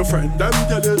 ouch. Your friend them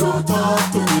tell you don't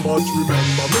talk to me, but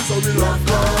remember me so we love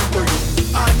company.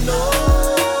 I know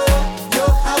you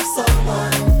have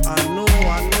someone. I know,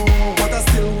 but I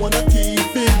still wanna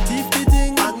keep it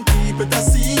and keep it a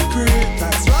secret.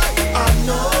 That's right. I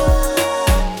know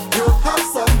you have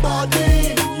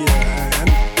somebody, yeah,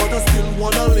 but I still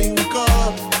wanna link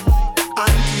up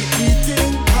and keep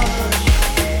eating cash.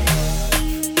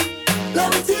 Let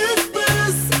me take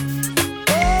this.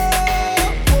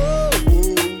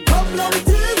 Come, let me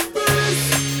take this.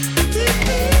 Take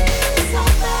this, oh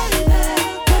baby.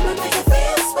 Let me make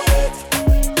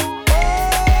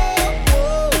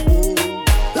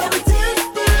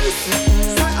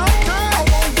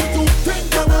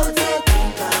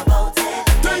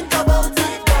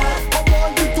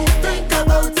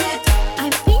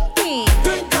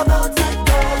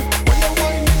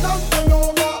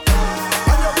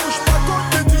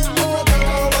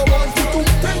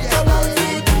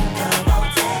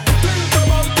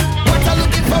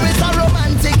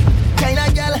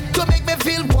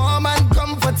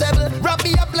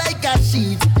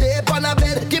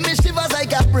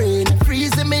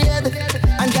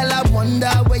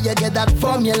you get that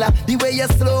formula. The way you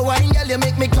slow wine, girl, you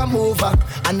make me come over.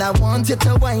 And I want you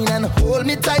to wine and hold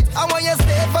me tight. I want you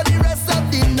stay for the rest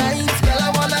of the night.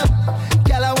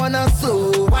 Girl, I wanna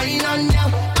slow wine on ya.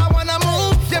 I wanna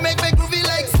move, you make me groovy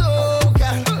like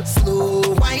soca.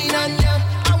 Slow wine on ya.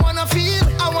 I wanna feel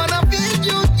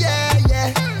you, yeah,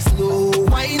 yeah. Slow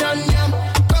wine on ya.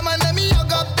 Come on, let me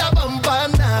hug up the bumper,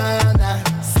 nah.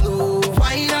 Slow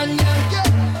wine on ya, yeah.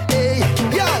 Hey,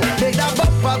 yo, make that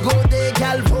bumper go there,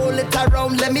 girl. Roll it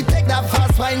around, let me take that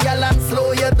fast wine, girl, and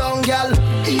slow you down, girl.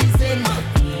 Ease in,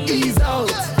 ease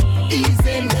out, ease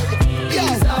in,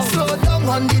 ease out. Slow down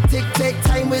on the tick, take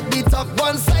time with the talk.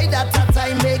 One side at a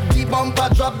time, make the bumper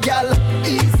drop, girl.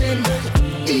 Ease in,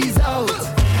 ease out,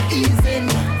 ease in,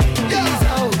 ease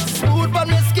out. Smooth on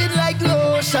the skin like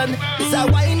lotion. It's a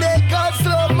wine they call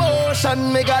slow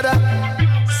motion. Me gotta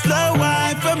slow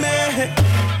wine for me.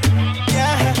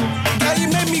 Yeah, girl, you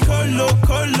make me colo.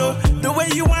 The way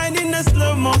you whine in the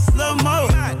slow mo.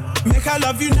 Make I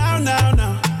love you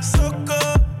now. So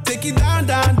good, take it down.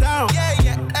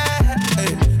 Yeah.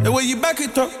 Hey, the way you back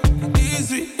it up,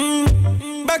 easy.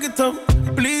 Back it up,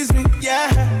 please me. Yeah,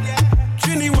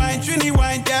 Trini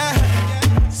wine, yeah.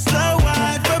 Slow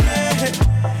wine for me.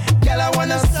 Girl, I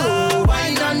wanna slow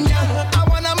wine on ya. I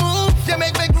wanna move, you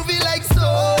make me groovy like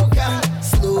soca.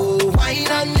 Slow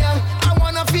wine on ya. I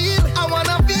wanna feel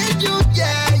you,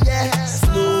 yeah.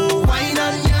 Slow wine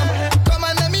on ya. Come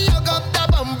on, let me hug up the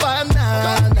bumper,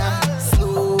 nah.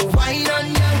 Slow wine on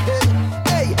ya.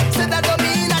 Hey, say that don't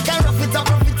mean I can rough it up.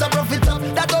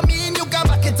 That don't mean you can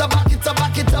back it up.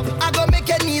 I go make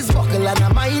your knees buckle and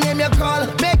I my name you call.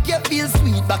 Make you feel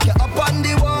sweet, back you up on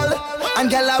the wall. And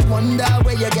girl, I wonder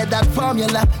where you get that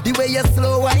formula. The way you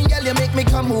slow wine, girl, you make me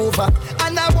come over.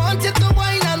 And I want you to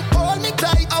wine and hold me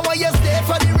tight. I want you stay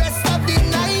for the rest of the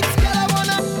night.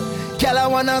 Girl, I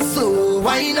wanna slow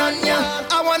wine on ya.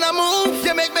 I wanna move,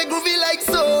 you make me groovy like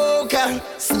soca.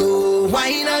 Slow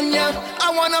wine on ya. I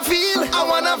wanna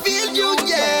feel you,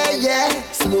 yeah.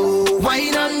 Slow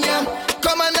wine on ya.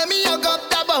 Come on, let me hug up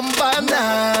the bumper,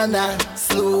 nah.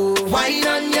 Slow wine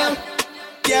on ya.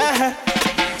 Yeah,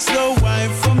 slow wine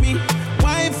for me.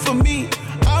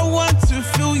 I want to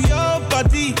feel your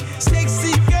body.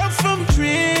 Sexy girl from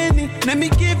Trini. Let me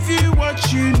give you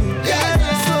what you need. Yeah.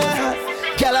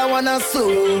 Girl, I wanna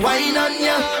slow wine on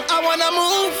ya. I wanna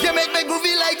move, you make me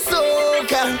groovy like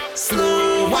soca.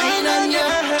 Slow wine on ya.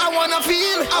 I wanna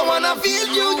feel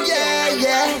you,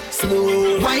 yeah.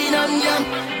 Slow wine on ya.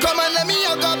 Come on, let me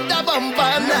hug up the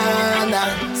bumper,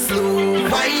 nah. Slow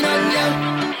wine on ya.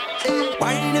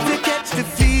 Wine if you catch the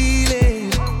feeling,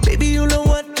 baby, you know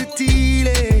what the deal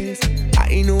is.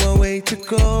 I know a way to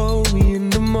go in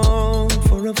the morning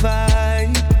for a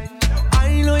vibe.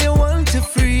 I know you want to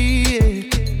free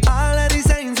it. All of the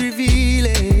signs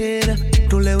revealing.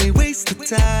 Don't let me waste the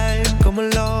time. Come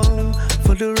along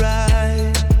for the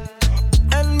ride.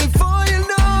 And before you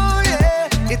know,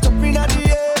 yeah, it's up in the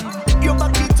air. You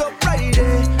back it up right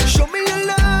there. Show me your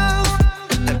love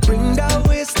and bring that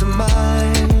waste to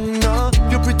mine. Oh,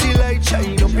 you're pretty like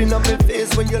shine up in my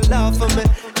face when you laugh at me.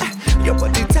 Your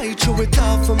body tight, you it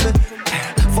off for me.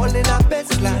 Fall in our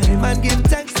best line and give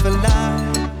thanks for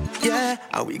life. Yeah,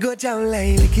 and we go down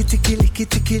like licky ticky.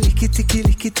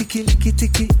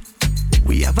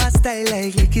 We have a style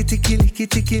like licky ticky.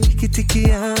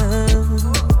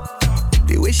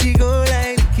 The way she go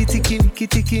like licky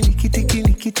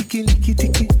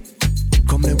ticky.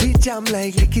 Come and we jam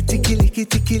like licky ticky.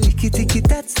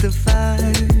 That's the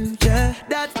vibe, yeah.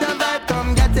 That's the vibe,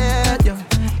 come get it, yo.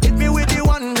 Hit me with the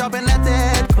one drop and let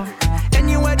it go.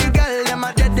 Anywhere the girl, them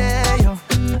a dead there, yo.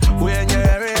 When you're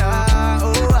area,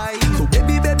 oh, I. So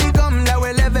baby, come, that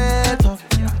will level it up.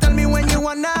 Tell me when you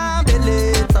wanna build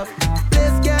it up.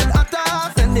 Let's get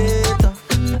hotter, send it up.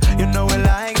 You know we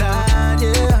like that,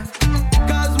 yeah.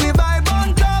 Cause we vibe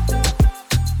on top.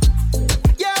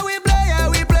 Yeah, we play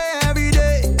every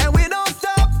day. And we don't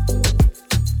stop.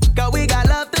 Cause we got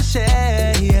love to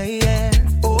share, yeah.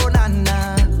 Oh,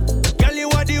 nah. Girl, you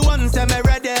are the one, say me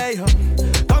ready, yo.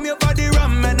 Come here for the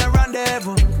rum and a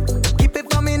rendezvous. Keep it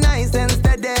for me nice and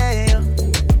steady, yo.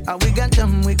 And we got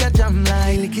jam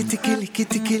like licky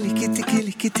ticky.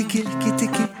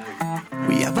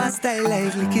 We have a style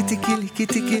like licky ticky.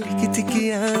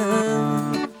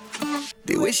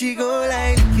 The way she go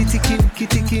like licky ticky.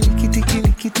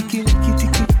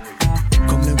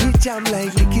 Come let me jam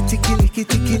like licky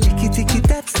ticky.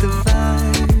 That's the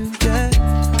vibe, yeah.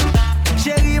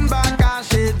 Chérie m'baka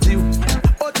chez Dieu.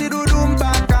 Oti doudou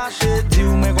m'baka chez Dieu.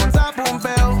 Mais comme ça pour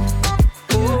m'père.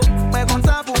 Oh, mais comme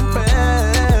ça pour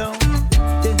m'père.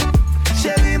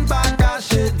 Chérie m'baka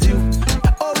chez Dieu.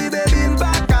 Oh oui baby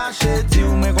m'baka chez Dieu.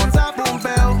 Mais comme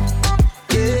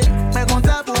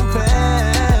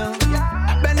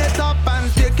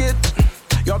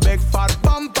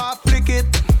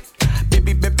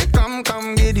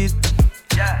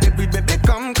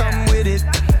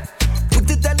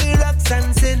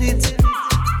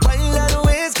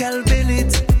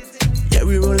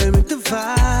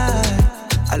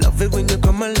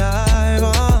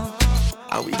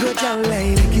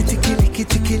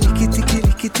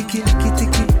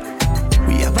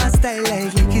style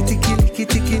like licky ticky, licky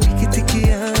ticky, licky ticky,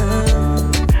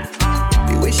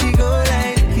 The way she go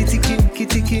like licky ticky, licky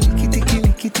ticky, licky ticky,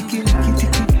 licky ticky, licky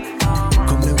ticky.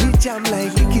 Come and we jam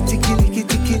like licky ticky, licky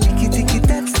ticky, licky ticky.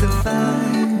 That's the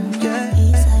vibe, yeah.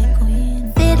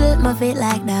 Fiddle my feet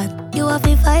like that. You have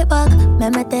to fight back,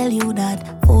 let me tell you that.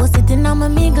 Oh, sitting on my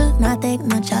mingle, not take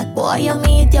no chat. Boy, you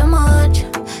meet your much.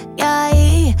 Yeah,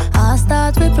 I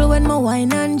start ripple when my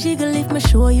wine and jiggle. If me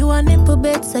show you a nipple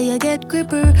bed, so you get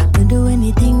gripper. Me do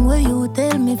anything where you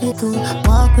tell me fit to.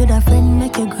 Walk with a friend,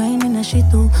 make you grind in a shit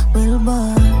too. Well,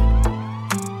 boy.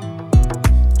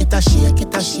 It a shake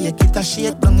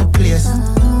down the place.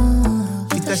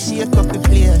 It a shake up the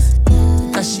place.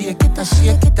 It a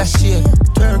shake.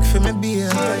 Twerk for me, beer.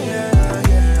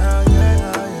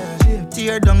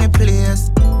 Tear down the place.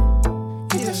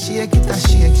 It a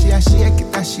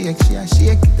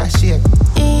shake.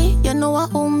 You know what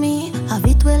owe me? Have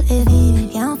it well heavy.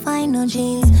 Can't find no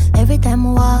jeans. Every time I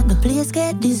walk, the place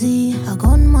get dizzy. A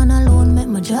gunman alone make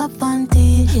my job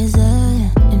panty. Yes,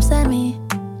 them say me.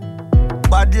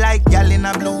 Bad like gal in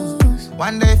a blues.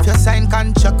 Wonder if you sign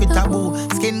contract with a boo.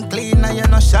 Skin clean and you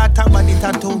no short a body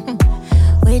tattoo.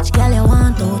 Which gal you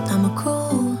want out? I'm a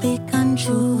crew. Pick and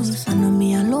choose. I know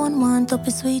me alone want up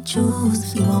a sweet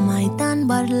juice. You are my tan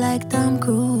bad like Tom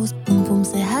Cruise. Boom boom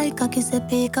say hi, cocky say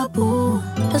peekaboo.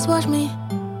 Just watch me.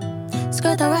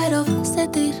 Skirt a ride off,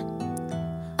 set it.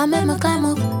 I make me climb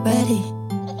up, ready.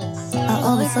 I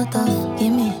always so tough,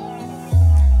 give me.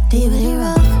 DVD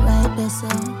rough, right beso.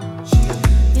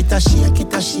 It a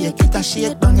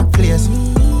shake down the place.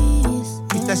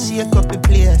 It a shake up the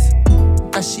place.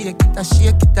 It a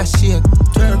shake.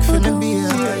 Twerk for me, beer.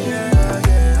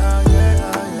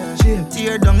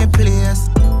 Tear down the place.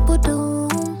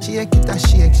 Shake it a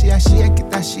shake.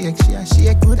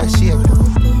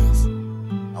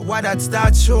 What that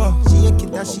start show? Shake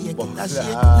it a shake.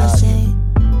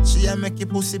 She a make you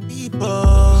pussy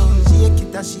people. Shake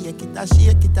it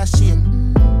a shake.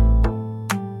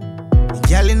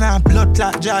 Girl in her blood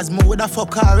clot jazz, me woulda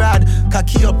fuck her rad.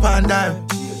 Cocky up and down.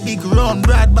 Big round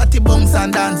broad body bounce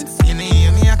and dance. You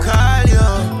know me I call you.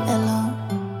 Hello.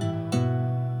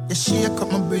 You shake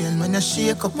up my brain when you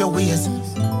shake up your waist.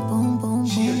 Boom, boom, boom,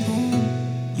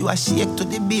 boom. You a shake to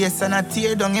the base and I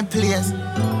tear down your place.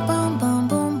 Boom, boom,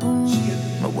 boom, boom.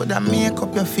 Me woulda make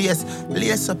up your face,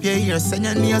 lace up your ears, send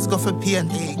your nails go for pain.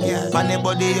 Hey girl, on the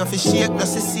body you fi shake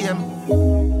just the same.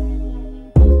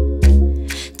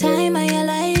 Time of your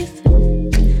life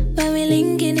when we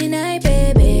linking in night,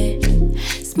 baby.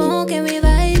 Smoking we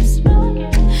vibes.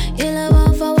 You love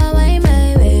off for why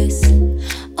my waist.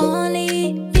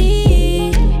 Only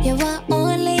me, you are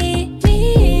only me.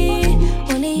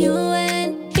 Only you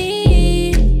and me.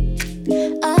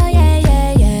 Oh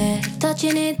yeah.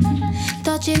 Touching it.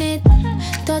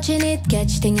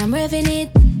 Catch thing, I'm revving it.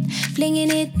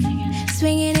 Flinging it,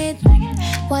 swinging it.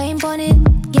 Wine on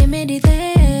it, give me the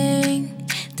thing.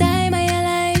 Time of your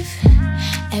life.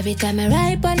 Every time I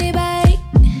ride on the bike.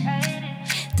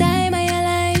 Time of your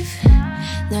life.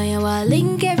 Now you are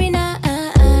link every night.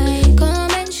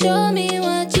 Come and show me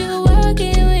what you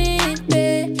working with,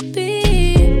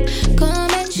 baby.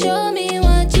 Come and show me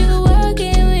what you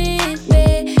working with,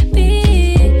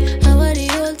 baby. How are the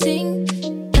whole thing?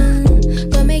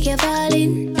 Gonna make you fall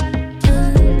in.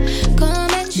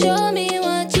 Come and show me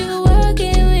what you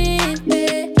working with,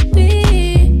 baby.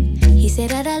 He said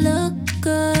that I look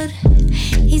good.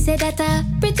 He said that I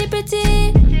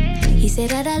pretty. He said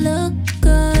that I look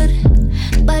good.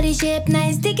 Body shape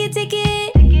nice, ticky.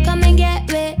 Come and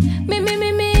get with me.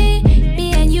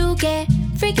 Me and you get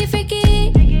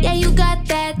freaky. Yeah, you got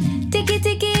that ticky.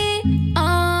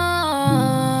 Oh,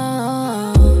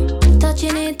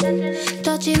 touching it.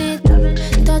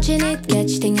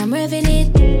 Catch thing, I'm revving it.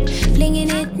 Flinging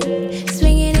it,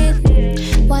 swinging it.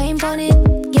 Wine on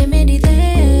it, give me the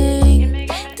thing.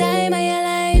 Time of your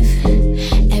life.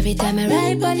 Every time I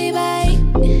ride on the bike.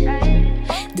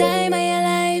 Time of your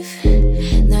life.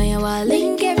 Now you are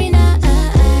link every night.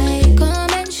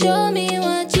 Come and show me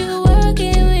what you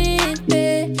working with,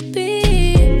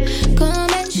 baby. Come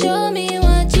and show me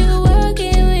what you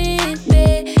working with,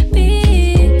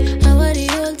 baby. How are the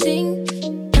whole thing?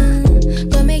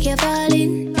 Gonna make you fall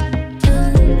in.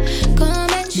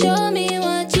 Come and show me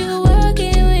what you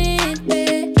working with,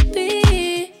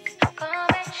 baby.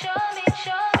 Come and show me.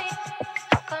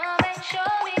 Come and show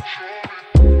me.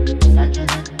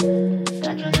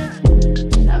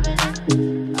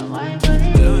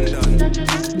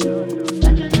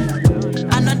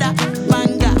 Another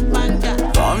banger.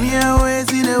 Come here, wait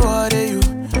till the water you.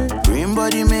 Green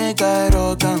body make I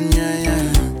rock 'em, yeah.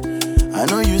 I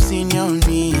know you seen on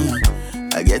me.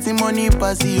 I getting money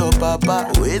pass your papa.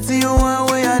 Wait till you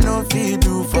want where I no fit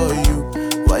do for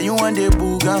you. Why you want the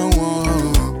boogan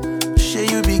one? Share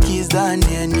you be kiss than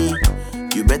any.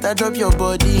 You better drop your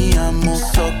body and more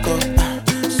sucker.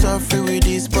 Suffer with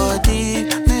this body.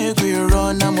 Make we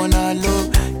run, I'm on a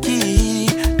low key.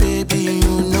 Baby,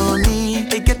 you know me.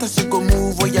 They get us to go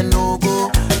move where you no go.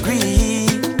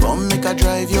 Green. Come make a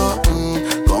drive your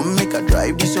come make a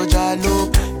drive this your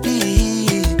jalo.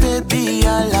 Please, baby,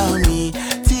 allow me.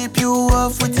 Tip you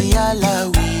off with the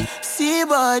alawi. See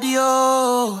body,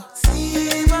 oh.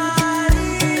 See body,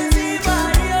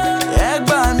 oh. Egg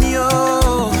by me,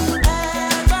 oh.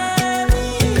 Egg by me.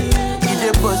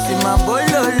 Ide boss in my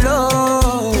bololo.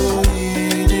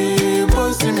 Ide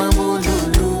boss in my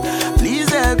bololo. Please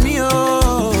help me,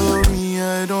 oh. Me,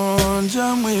 I don't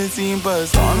jam waiting, but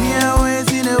some here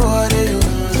waiting the water.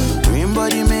 Green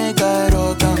body make a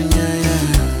rock,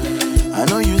 yeah. I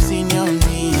know you seen your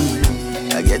me.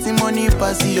 I getting money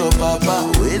pass your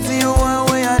papa. Wait till you want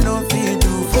where I no fit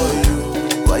do for you.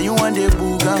 Why you want the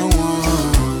boogan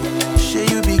one? Share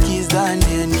you be kiss than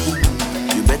any.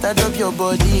 You better drop your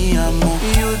body and more.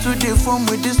 You to the form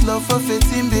with this love for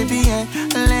fitting, baby, and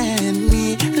lend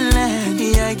me.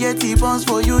 I get the bounce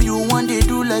for you. You want they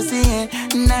do like say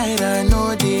night I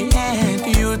know the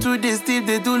end. You to the steep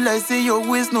they do like say your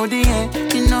waist know the end.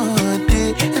 You know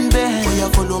the bend. Oh, you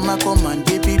follow my command,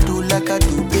 baby, do like I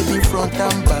do, baby, front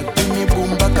and back, give me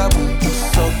boom back a boom.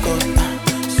 Sucker,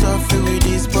 suffer with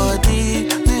this body,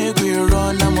 make we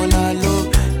run, I'm on a low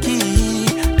key,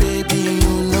 baby,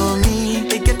 you know me.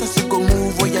 They get us to go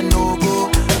move where you no go.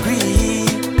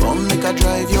 Green, come make a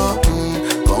drive your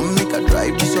come make a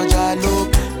drive this your jalo.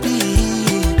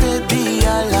 Please, baby,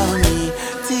 allow me.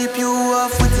 Tip you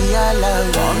off with the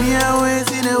alawi. Come here,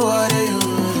 wait in the water, you.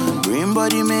 Green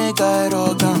body make a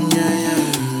rock, yeah.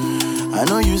 I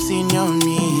know you seen your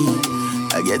me.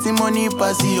 I getting money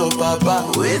pass your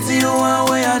papa. Wait till you want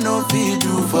where I no fit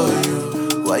do for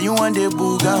you. Why you want the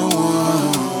boogan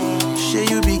one? Share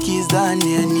you be kiss than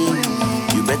any.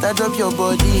 You better drop your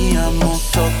body and more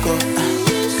sucker.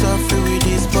 Suffer with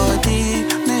this body.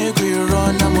 Make we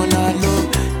run, I'm on a low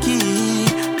key.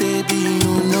 Baby,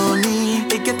 you know me.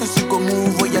 They get us to go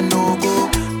move where you no go.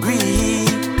 Green,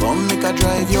 come make a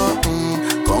drive your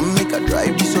come make a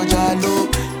drive this your jalo.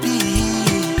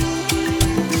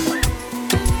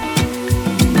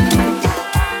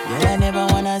 Girl, I never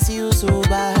wanna see you so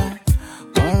bad.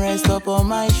 One rest up on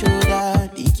my shoulder.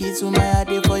 The key to my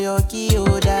heart for your key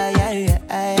holder. Yeah.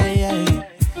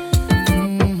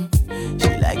 She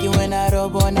like it when I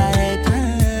rub on her head.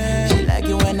 She like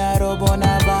it when I rub on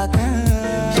her back.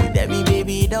 She tell me,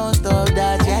 baby, don't stop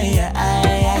that.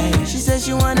 Yeah. She said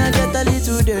she wanna get a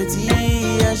little dirty.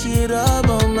 Yeah, she rub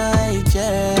on my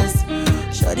chest.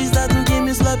 Shorty start to give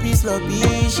me sloppy.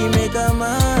 She make a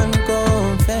man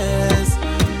confess.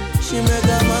 She make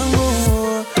a man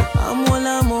go. I'm all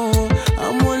amour.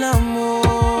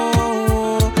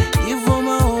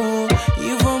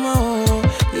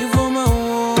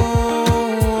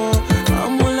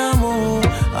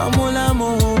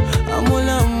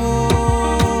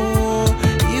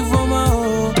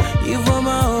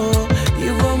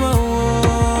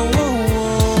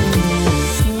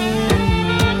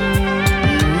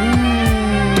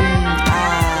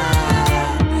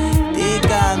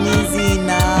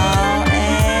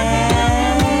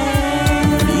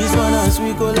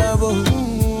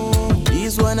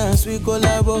 Sweet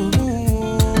collabo,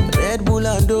 Red Bull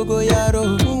and Dogo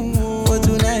Yaro. For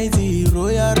tonight,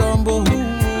 Royal Rumble.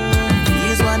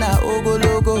 This one a Ogo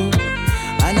Logo,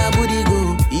 and a Booty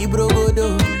Go, Ibro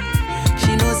Godo.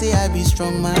 She knows say I be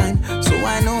strong man, so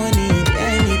I no need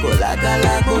any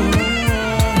Colacalago.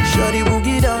 Shorty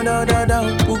boogie down,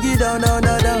 boogie down.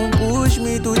 Push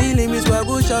me to the limits where I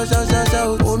go shout.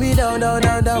 Hold me down,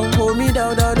 hold me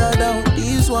down.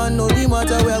 This one no be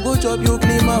matter where I go chop you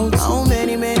clean out. How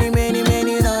many,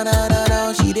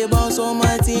 da. She dey bounce on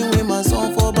my team with my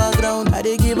song for background. I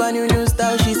dey give a new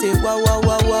style. She say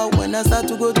wow. When I start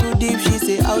to go too deep, she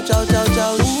say ouch.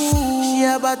 Ooh, she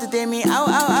about to tell me ow.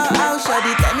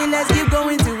 Shawty tell me let's keep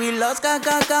going till we lost count.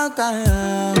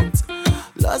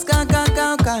 Lost count.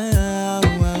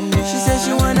 She said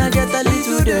she wanna get a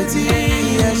little dirty.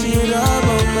 Yeah, she rub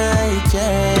on my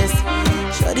chest.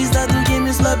 Shawty start to give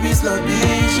me sloppy.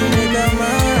 She make a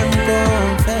man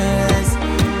confess.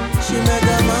 She make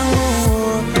a man go.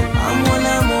 I'm all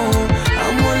amour.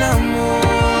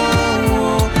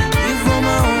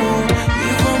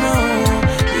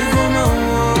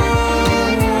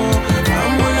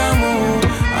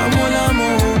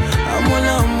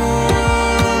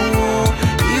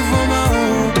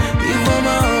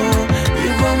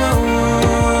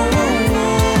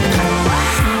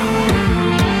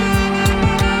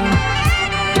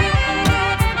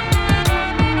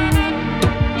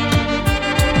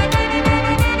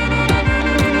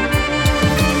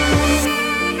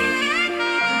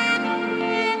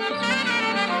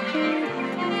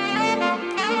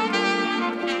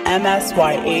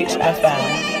 MSYH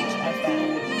FM.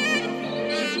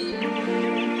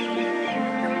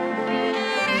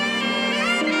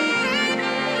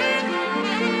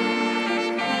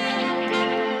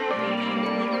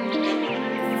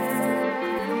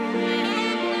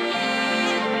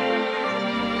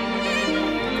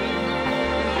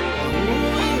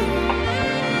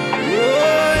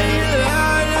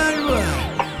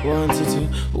 Want you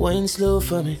to wine slow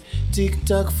for me, tick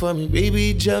tock for me,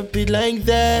 baby jump it like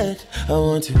that. I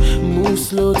want to move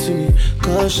slow to me,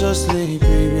 cautiously,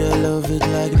 baby I love it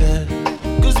like that.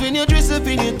 Cause when you dress up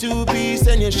in your two-piece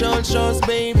and your short shorts,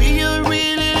 baby you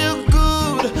really look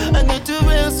good. I got to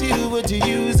ask you what you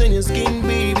use on your skin,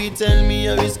 baby tell me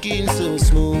how your skin so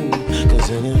smooth. Cause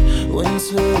when you wine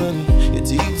slow on me, you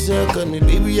tick tock on me,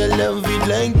 baby I love it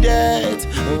like that.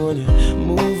 I wanna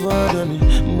move hard on me,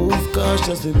 move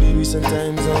cautiously, baby,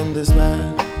 sometimes on the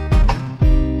spot.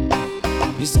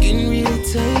 Your skin really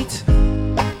tight,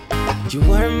 you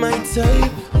are my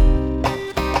type.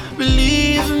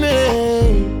 Believe me,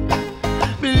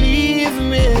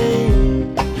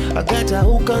 I got a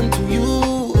hook onto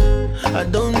you. I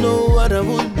don't know what I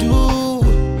would do.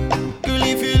 Girl,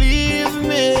 if you leave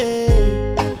me,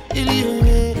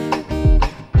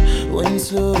 When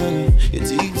slow on me, you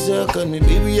tick tock on me,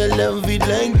 baby I love it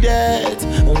like that.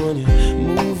 I wanna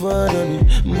move on me,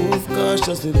 move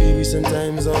cautiously, baby,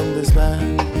 sometimes on the spot.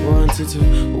 Want you to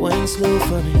wine slow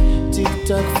for me, tick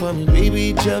tock for me,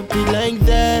 baby drop it like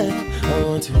that. I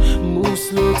want to move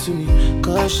slow to me,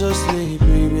 cautiously,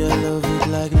 baby I love it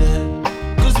like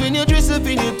that. Cause when you dress up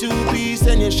in your two-piece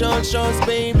and your short shorts,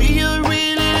 baby you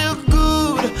really look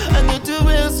good. I got to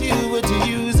ask you what you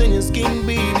use on your skin,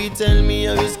 baby tell me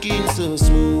how your skin so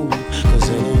smooth. Cause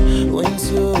when you wine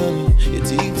slow on me, you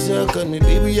tick tock on me,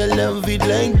 baby I love it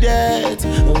like that.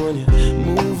 I wanna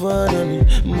move on me,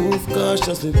 move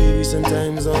cautiously, baby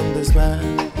sometimes on the spot.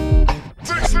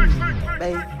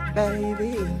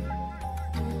 Baby,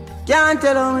 can't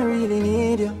tell how me really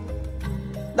need you.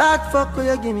 That fuck will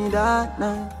you give me that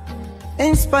night.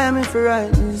 Inspire me for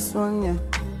write this one, yeah.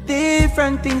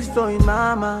 Different things flow in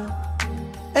my mind.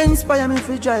 Inspire me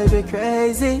for drive you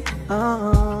crazy,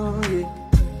 yeah.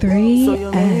 3S. So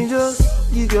you may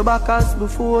just give your back us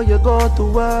before you go to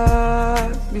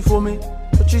work. Before me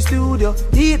touch your studio,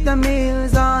 keep the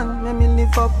meals on. Let me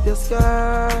lift up your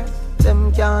skirt.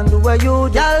 Them can't do what you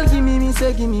do. Y'all give me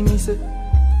say, give me say.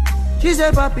 She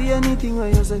say, papi, anything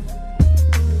what you say.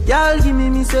 Y'all give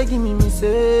me say, give me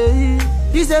say.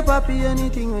 She say, papi,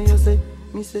 anything what you say.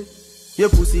 Me say, your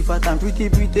pussy fat and pretty.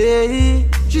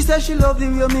 She say she love the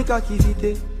way you make her kiss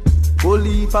it.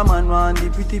 Only if a man want the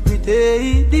pretty.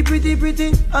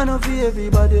 I know for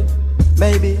everybody.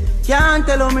 Baby, can't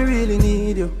tell how me really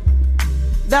need you.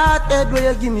 That head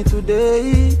where you give me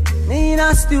today. Me in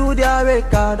a studio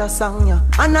record a song, yeah.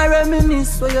 And I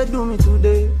reminisce what you do me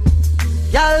today.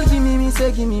 Y'all give me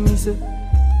say, give me say.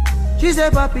 She say,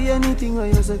 papi, anything what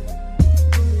you say.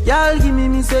 Y'all give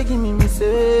me say, give me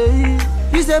say.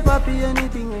 She say, papi,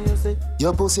 anything what you say.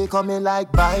 Your pussy coming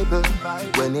like Bible.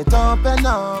 When it open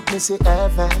up, me see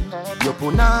heaven. Your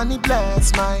punani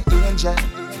bless my angel.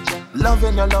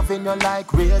 Loving you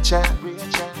like Rachel.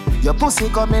 Your pussy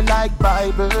coming like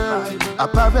Bible. A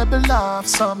parable of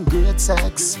some great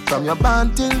sex. From your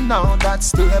band till now, that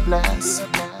stay blessed.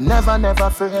 Never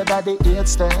afraid of the 8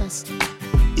 stairs.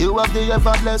 You have the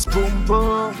ever blessed boom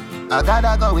boom. I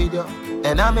gotta go with you,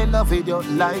 and I'm in love with you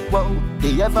like whoa.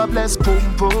 The ever blessed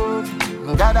boom boom.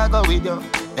 Gotta go with you,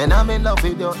 and I'm in love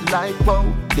with you like whoa.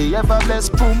 The ever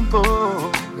blessed boom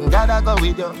boom. Gotta go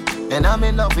with you, and I'm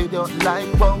in love with you like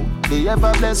whoa. The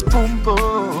ever blessed boom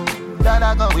boom.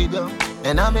 Gotta go with you,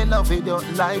 and I'm in love with you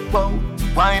like whoa.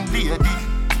 Wine lady,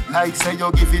 like say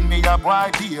you're giving me a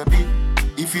boy baby.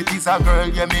 If it is a girl,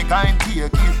 you me kind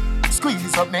take it.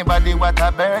 Squeeze up my body, what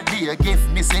a birthday gift.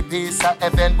 Me say peace of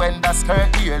heaven when the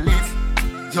skirt here lift.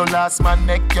 Your last man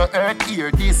make your earth hear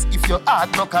this. If your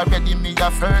heart look already, me a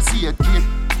first aid kit.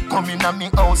 Come in a me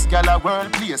house, girl, a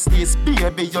world place this.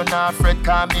 Baby, you not afraid,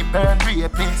 call me burn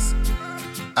rapist.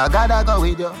 I gotta go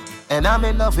with you, and I'm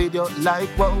in love with you like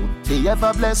whoa. The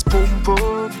ever blessed boom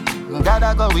boom.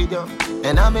 Gotta go with you,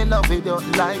 and I'm in love with you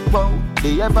like whoa.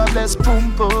 The ever blessed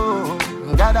boom boom.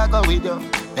 Gotta go with you,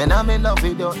 and I'm in love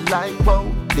with you like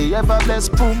whoa. The ever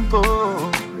blessed boom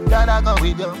boom. Gotta go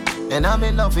with you, and I'm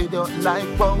in love with you like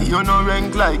whoa. You no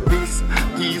rank like this.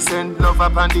 Peace and love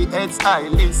up on the head's eye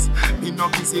list. Me no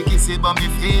kissy but me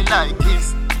feel like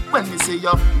kiss. When me see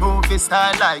your movie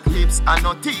style like lips. I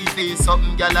know TV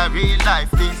something girl a real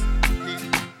life this.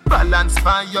 Balance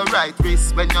by your right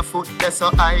wrist. When your foot is so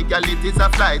high, girl, it is a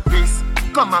flight risk.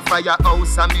 Come a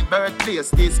firehouse and me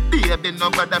birthplace. This baby no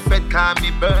brother Fred call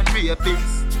me burn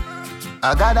rapist.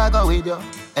 I gotta go with you,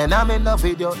 and I'm in love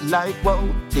with you like wow.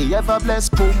 The ever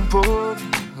blessed boom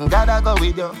boom. Gotta go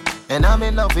with you, and I'm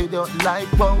in love with you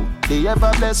like wow. The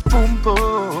ever blessed boom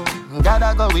boom.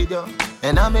 Gotta go with you,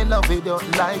 and I'm in love with you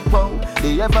like wow.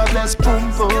 The ever blessed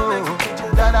boom boom.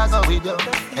 Gotta go with you,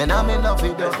 and I'm in love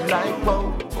with you like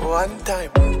wow. One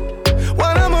time.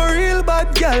 When I'm a real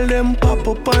bad girl, them pop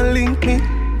up and link me.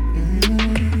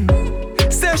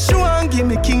 Say she want give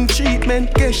me king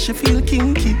treatment, guess she feel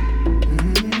kinky.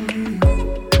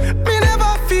 Me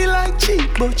never feel like cheap,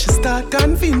 but she start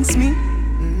convince me.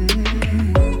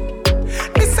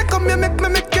 Me say come here,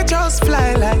 make you just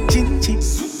fly like Gingy.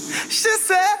 She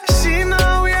say she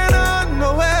know we ain't on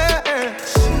nowhere.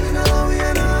 She know we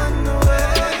ain't on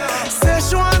nowhere. Say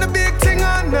she want a big thing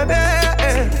under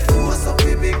there. Force up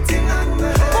the big thing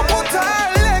under there. Put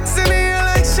her legs in the air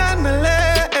like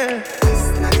chandelier.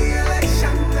 It's not the air like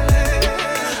chandelier.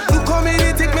 Look how me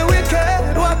they take me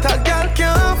wicked. What a girl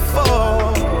can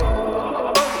afford.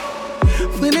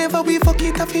 Whenever we fuck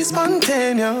it up, it's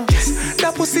spontaneous.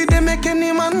 That pussy they make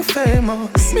any man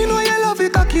famous. Me know you love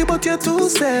it cocky, but you're too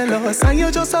zealous. And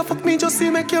you just a fuck me just to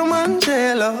make your man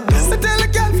jealous. I tell a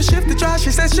girl to shift the trash,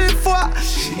 she says she what?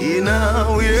 She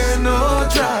now wear no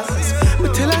dress.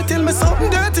 But tell me something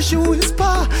dirty, she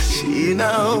whisper. She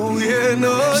now wear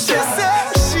no dress. She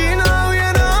said she now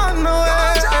wear no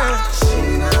nowhere.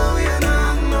 She now wear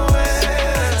no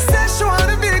nowhere. Said she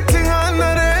want a big thing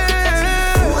under there.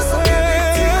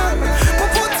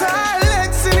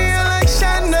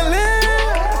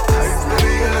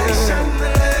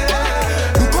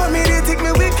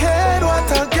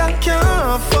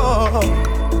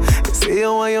 Say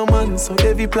you want your man, so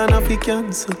every plan of you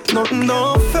cancel. Nothing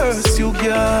no first, you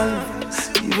girl.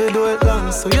 Even though it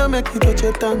long, so you make me touch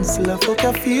your tonsil. I fuck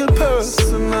you feel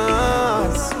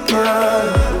personal,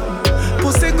 girl.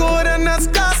 Pussy good and that's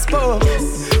gospel.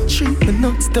 Treat me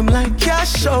nuts, them like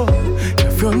cash show.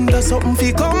 Your friend does something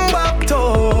fi come back to.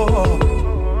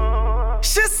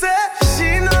 She said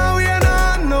she know we ain't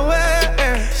on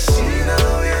nowhere. She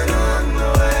know we ain't on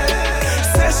nowhere.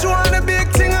 Say she want a big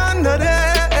thing under there.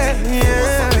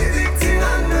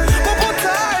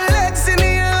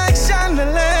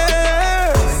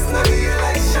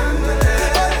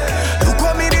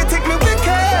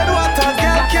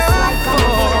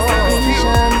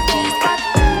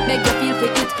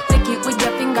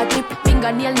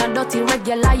 Nail not dirty,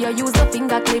 regular, you use a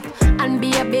finger clip. And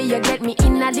baby, you get me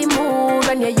in the mood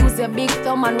when you use your big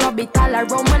thumb and rub it all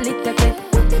around my little bit.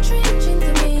 Put the trench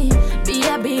into me,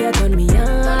 baby, turn me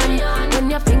on when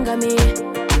you finger me.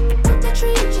 Put the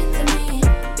trench into me,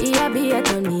 baby,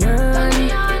 turn me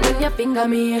on when you finger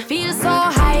me. Feel so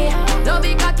high, no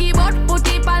big cocky but put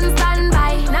it on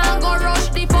standby. Now go rush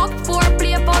the fuck for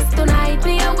play post tonight.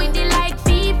 Play with the like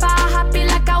FIFA, happy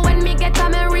like a when me get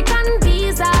American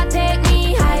visa. Take me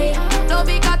no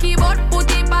big cocky but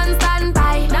put it on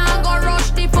standby. Now go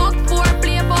rush the fuck for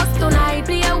play post tonight.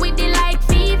 Play with the like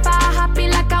FIFA, happy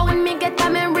like a when me get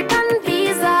American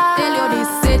visa. Tell you this,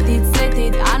 set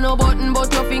it. I no button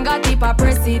but your fingertip I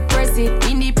press it.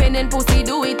 Independent pussy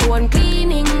do it one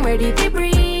cleaning, ready to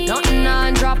breathe. Nothing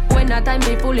on drop when the time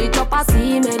they pull it up a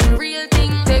semen. Real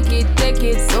thing, take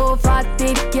it. So fat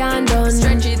it can't done.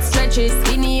 Stretch it,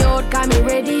 skinny out, got me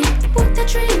ready. Put the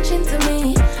trench into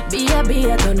me. Baby,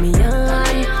 turn me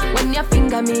on when you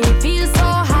finger me, feel so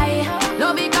high.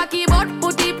 No big cocky but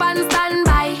put it on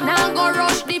standby. Now go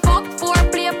rush the fuck for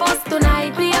play post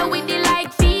tonight. Play with the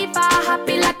like FIFA,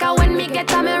 happy like a when me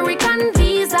get American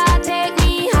visa. Take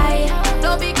me high.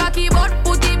 No big cocky but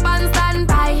put it on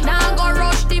standby. Now go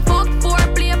rush the fuck for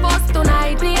play post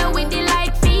tonight. Play with the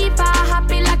like FIFA,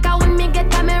 happy like a when me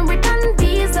get American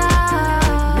visa.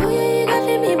 Oh yeah, you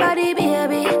got me body,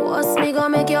 baby. What's me gonna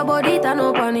make your body turn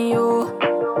up on you?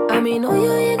 I mean, oh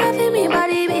you got for me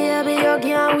body, baby. You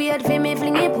can't wait for me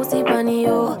fling it pussy on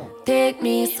you. Take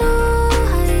me so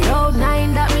high. Cloud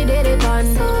 9 that me did it on.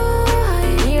 So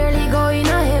high. Nearly going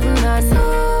to heaven and so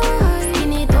high.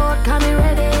 Skinny thought, come me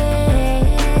ready.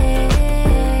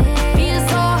 Feel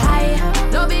so high.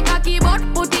 No big cocky but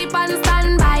put it on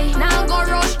standby. Now go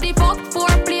rush the fuck for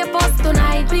play post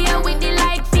tonight. Play with the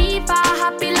like FIFA,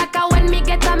 happy like a when me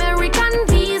get American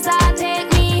visa.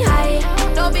 Take me high.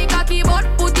 No big cocky but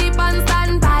put it on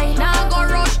standby. Now go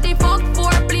rush the fuck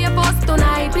for play post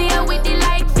tonight. Play with the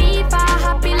like FIFA,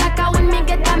 happy like a when me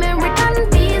get American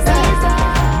visa.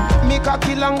 Me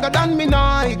cocky longer than me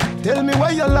Nike. Tell me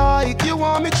what you like. You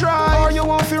want me try or you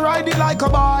want to ride it like a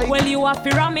bite. Well, you have to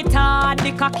ram it hard,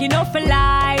 the cocky no for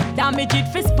life. Damage it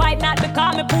for spite, not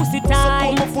because me pussy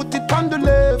tight. So come put it on the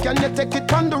left, can you take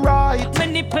it on the right? My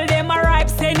nipple them a ripe,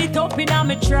 send it up in a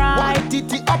me try. White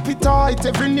titty appetite,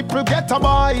 every nipple get a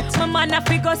bite. My man a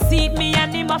figure seat me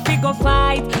and him a figure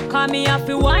fight. Call me a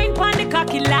fi wine pon the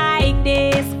cocky like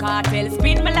this. Cartel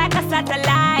spin me like a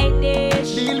satellite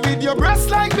dish. Deal with your breast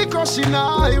like me crushing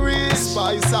iris.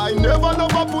 Spice, I never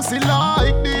love a pussy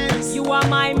like this. You are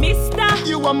my mister,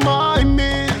 you are my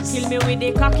miss. Kill me with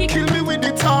the cocky, kill me with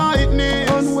the tightness.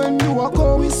 And when you are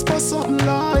go whisper something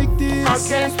like this, I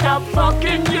can't stop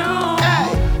fucking you.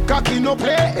 Hey, cocky no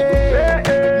play.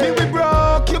 Me we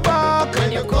broke your back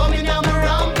when you coming on my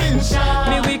ramping shot.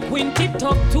 Me we quint it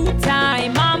up 2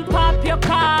 times and pop your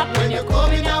cock when you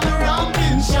coming on my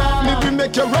ramping shot. Me we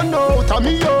make you run out of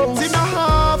me house in a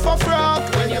half a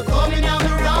frock when you coming on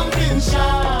my ramping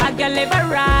shot. I can live a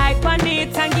right on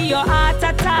it and give you heart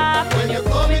attack when you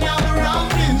coming on my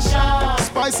ramping shot.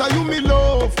 Spice, are you me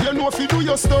love? You know if you do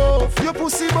your stuff, your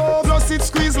pussy bow, plus it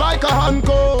squeeze like a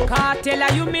handcuff. Cartel,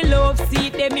 are you me love? See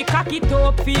them me cock it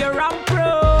up for your ramp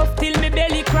proof till me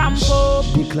belly cramp up.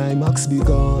 The climax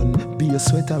begun, be a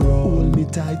sweater roll, me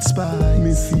tight spine,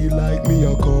 me feel like me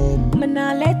a come. Me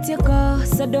nah let you go,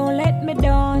 so don't let me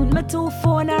down. My 2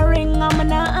 phone a ring and me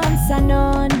nah answer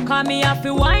none. Call me off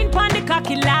fi wine pon the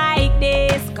cocky like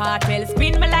this. Cartel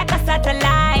spin me like a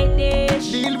satellite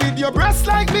dish. Deal with your breast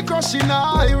like me crushing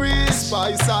iris.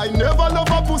 Spice, I never love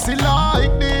a pussy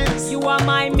like this. You are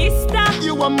my mister,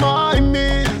 you are my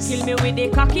miss. Kill me with the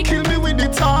cocky, kill me with the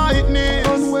tightness.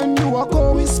 And when you are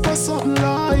go whisper something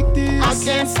like this, I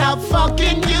can't stop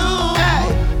fucking you.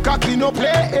 Hey, cocky no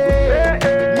play.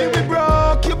 Me we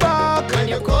broke your back when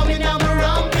you coming on my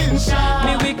ramping shot.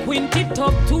 Me we quint it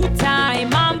up 2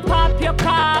 times and pop your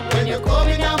cock when you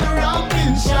coming on my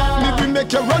ramping shot. Me we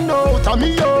make you run out of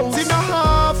me house in a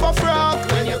half a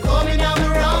frock when you coming on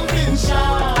my ramping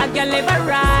shot. I can live a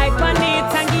right on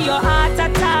it and give you heart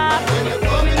attack when you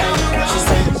coming on my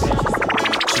ramping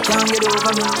shot. She can't get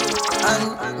over me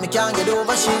and me can't get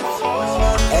over she.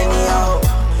 Anyhow,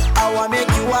 I wanna make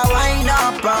you a wine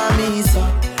up on me, so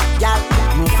girl,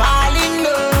 me fall in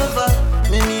love.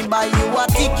 Me buy you a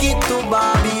ticket to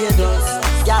Barbados.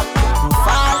 Girl, me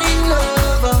fall in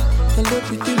love. Hello,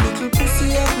 pretty little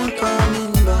pussy, I'm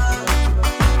coming back.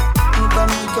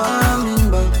 I'm coming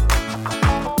back.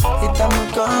 It's a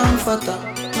comforter,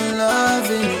 me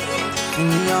loving it.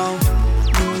 Anyhow,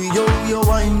 you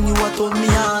wine, you a turn me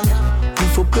on.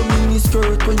 If you play mini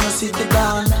skirt when you sit the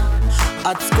down.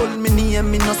 At school me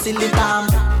name me no silly damn.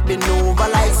 Been over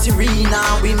like Serena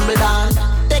Wimbledon.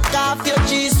 Take off your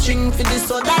G-string for the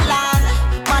soda land.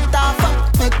 Matter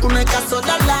fuck, make a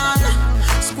soda land.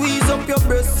 Squeeze up your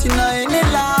breasts in any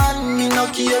land. Me no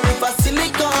care if a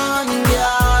silicone,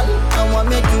 girl. I wanna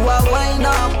make you a wine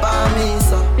up on me,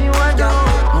 so girl,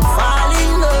 I'm fall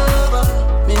in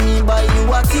love. Me buy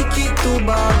you a ticket to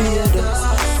Barbados.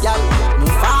 Girl, I'm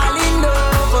fall in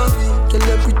love. Tell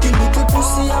your pretty little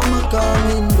pussy I'm a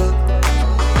coming back.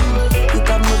 It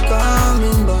I'm a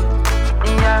coming back.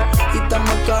 It I'm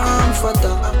a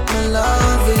comforter. I'm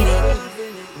loving it.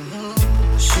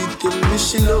 She tell me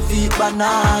she love eat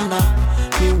banana.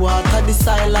 Me water the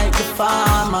side like the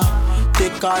farmer.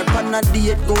 Take her on a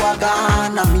date go a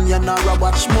Ghana. Me and her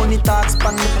watch money talks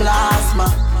pan the plasma.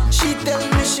 She tell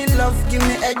me she love give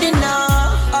me head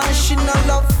now. And she no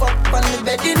love fuck on the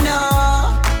bed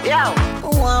now. Yo,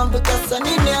 want because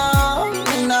sunny now.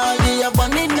 Me now give you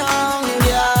bunny now,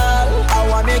 girl. I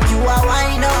wanna make you a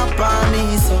wine up on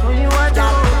me, so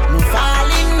girl, me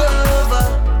fall in love.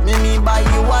 Me buy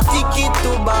you a ticket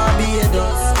to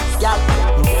Barbados. Girl,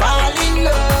 me fall in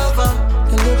love.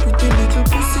 Hello, pretty little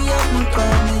pussy, I'm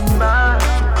coming back.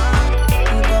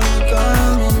 I'm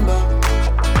coming back.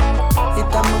 It's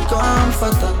a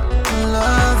comforter, I'm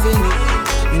loving it.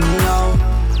 Anyhow,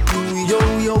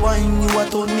 you wine, you a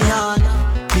turn me on.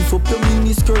 Lift up your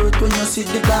mini skirt when you sit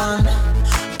the down.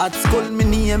 At school me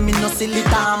name me no silly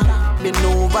damn. Been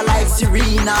over like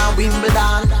Serena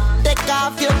Wimbledon. Take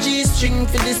off your G-string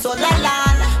for the soda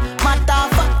land. Matter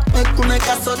fuck, make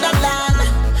a soda land.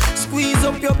 Squeeze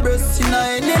up your breasts in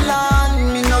any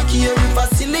land. Me no care if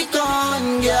a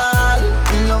silicone, girl.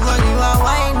 Me love when you a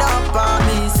wind up on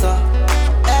me, so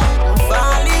I'm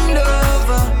fall in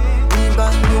love. Me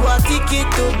buy you a ticket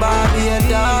to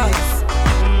Barbados.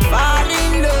 Fall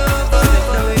in love.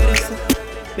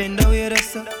 Bend the way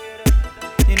that's up.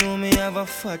 You know me have a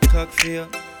fat cock for you.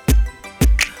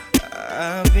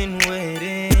 I've been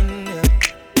waiting.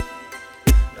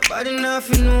 Nobody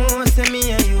nothing know, say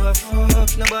me and you a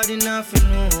fuck. Nobody nothing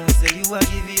know, say you a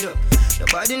give it up.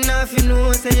 Nobody nothing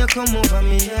know, say you come over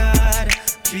me yard.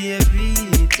 Baby,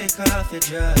 take off your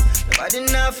dress. Nobody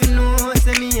nothing know,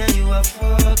 say me and you a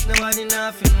fuck. Nobody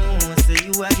nothing know, say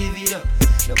you a give it up.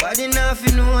 Nobody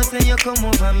nothing know, say you come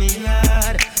over me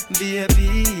yard.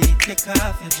 Baby, take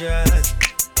off your dress.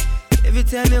 Every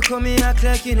time you come here, act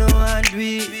like you know I do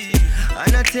it.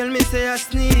 And I tell me, say I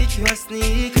sneak, you a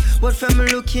sneak. But from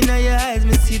looking at your eyes,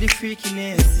 me see the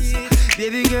freakiness.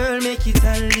 Baby girl, make it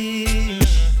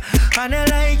unleash. And I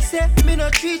like, say, me no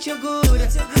treat you good.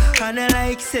 And I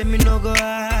like, say, me no go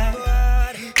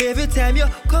hard. Every time you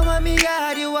come at me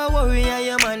yard, you a worry and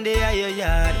your man they are your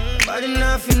yard. Nobody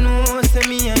nothing know, say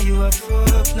me and you a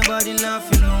fuck. Nobody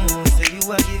nothing know, say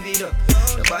you a give it up.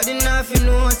 Nobody nothing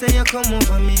know, say you come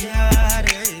over me yard.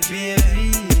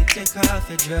 Baby, take off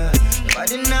your dress.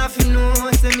 Nobody nothing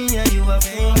know, say me and you a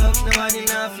fuck. Nobody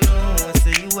nothing know,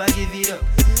 say you a give it up.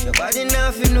 Nobody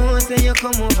nothing know, say you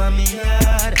come over me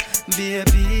yard.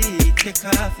 Baby, take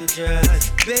off your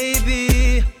dress.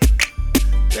 Baby,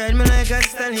 ride me like a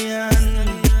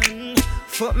stallion.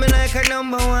 Fuck me like a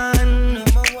number one.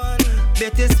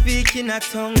 Better speak in a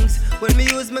tongues. When me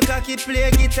use my cocky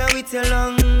play guitar with your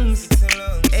lungs.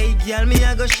 Hey girl, me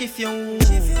I go shift your womb.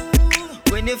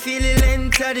 When you feel it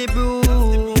enter the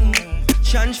broom.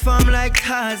 Transform like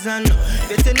Tarzan.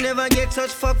 Better never get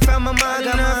touch fuck from a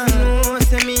maga man. Nobody know,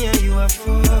 say me and you a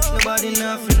fuck. Nobody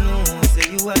nothing know,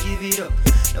 say you a give it up.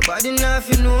 Nobody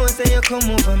nothing know, say you come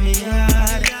over me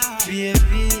yard.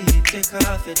 Baby, take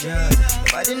off your dress.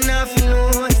 Nobody nothing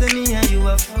know, say me and you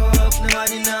a fuck.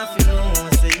 Nobody nothing know,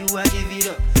 say you a give it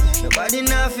up. Nobody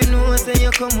nothing know, say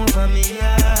you come over me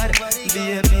yard.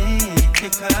 Baby,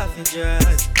 take off your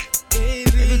dress.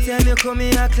 Every time you come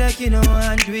here, act like you know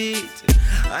I do it.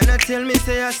 And I tell me,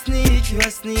 say I sneak, you a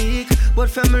sneak. But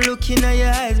from looking at your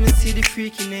eyes, me see the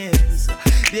freakiness.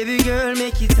 Baby girl,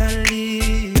 make it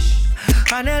unleash.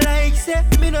 And I like, say,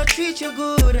 me no treat you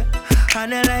good.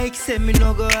 And I like, say, me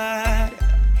no go hard.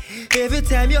 Every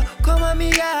time you come at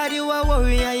me yard, you a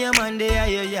worry and your man they are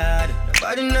your yard.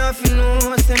 Nobody nothing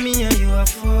know, say me and you a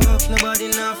fuck. Nobody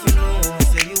nothing know,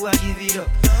 say you a give it up.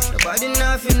 Nobody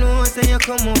nothing know, say you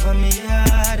come over me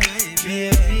yard.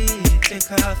 Baby,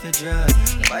 take off your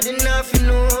dress. Nobody nothing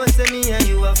know, say me and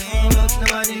you a fuck.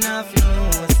 Nobody nothing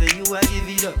know, say you a give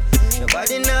it up.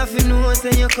 Nobody nothing know,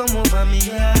 say you come over me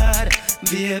yard.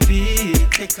 Baby,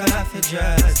 take off your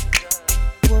dress.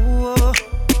 Whoa, whoa.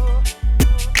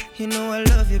 You know I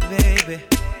love you, baby.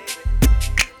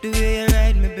 The way you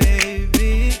ride me,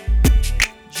 baby,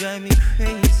 drive me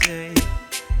crazy.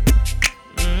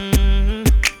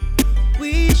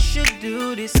 We should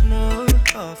do this more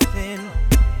often.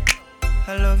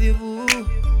 I love you, boo.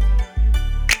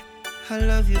 I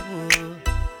love you, boo.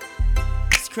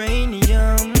 It's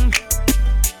cranium.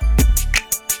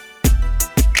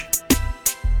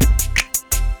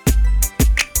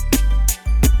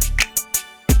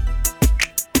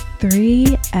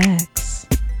 X.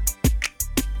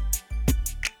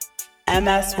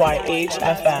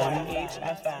 MSYHFM.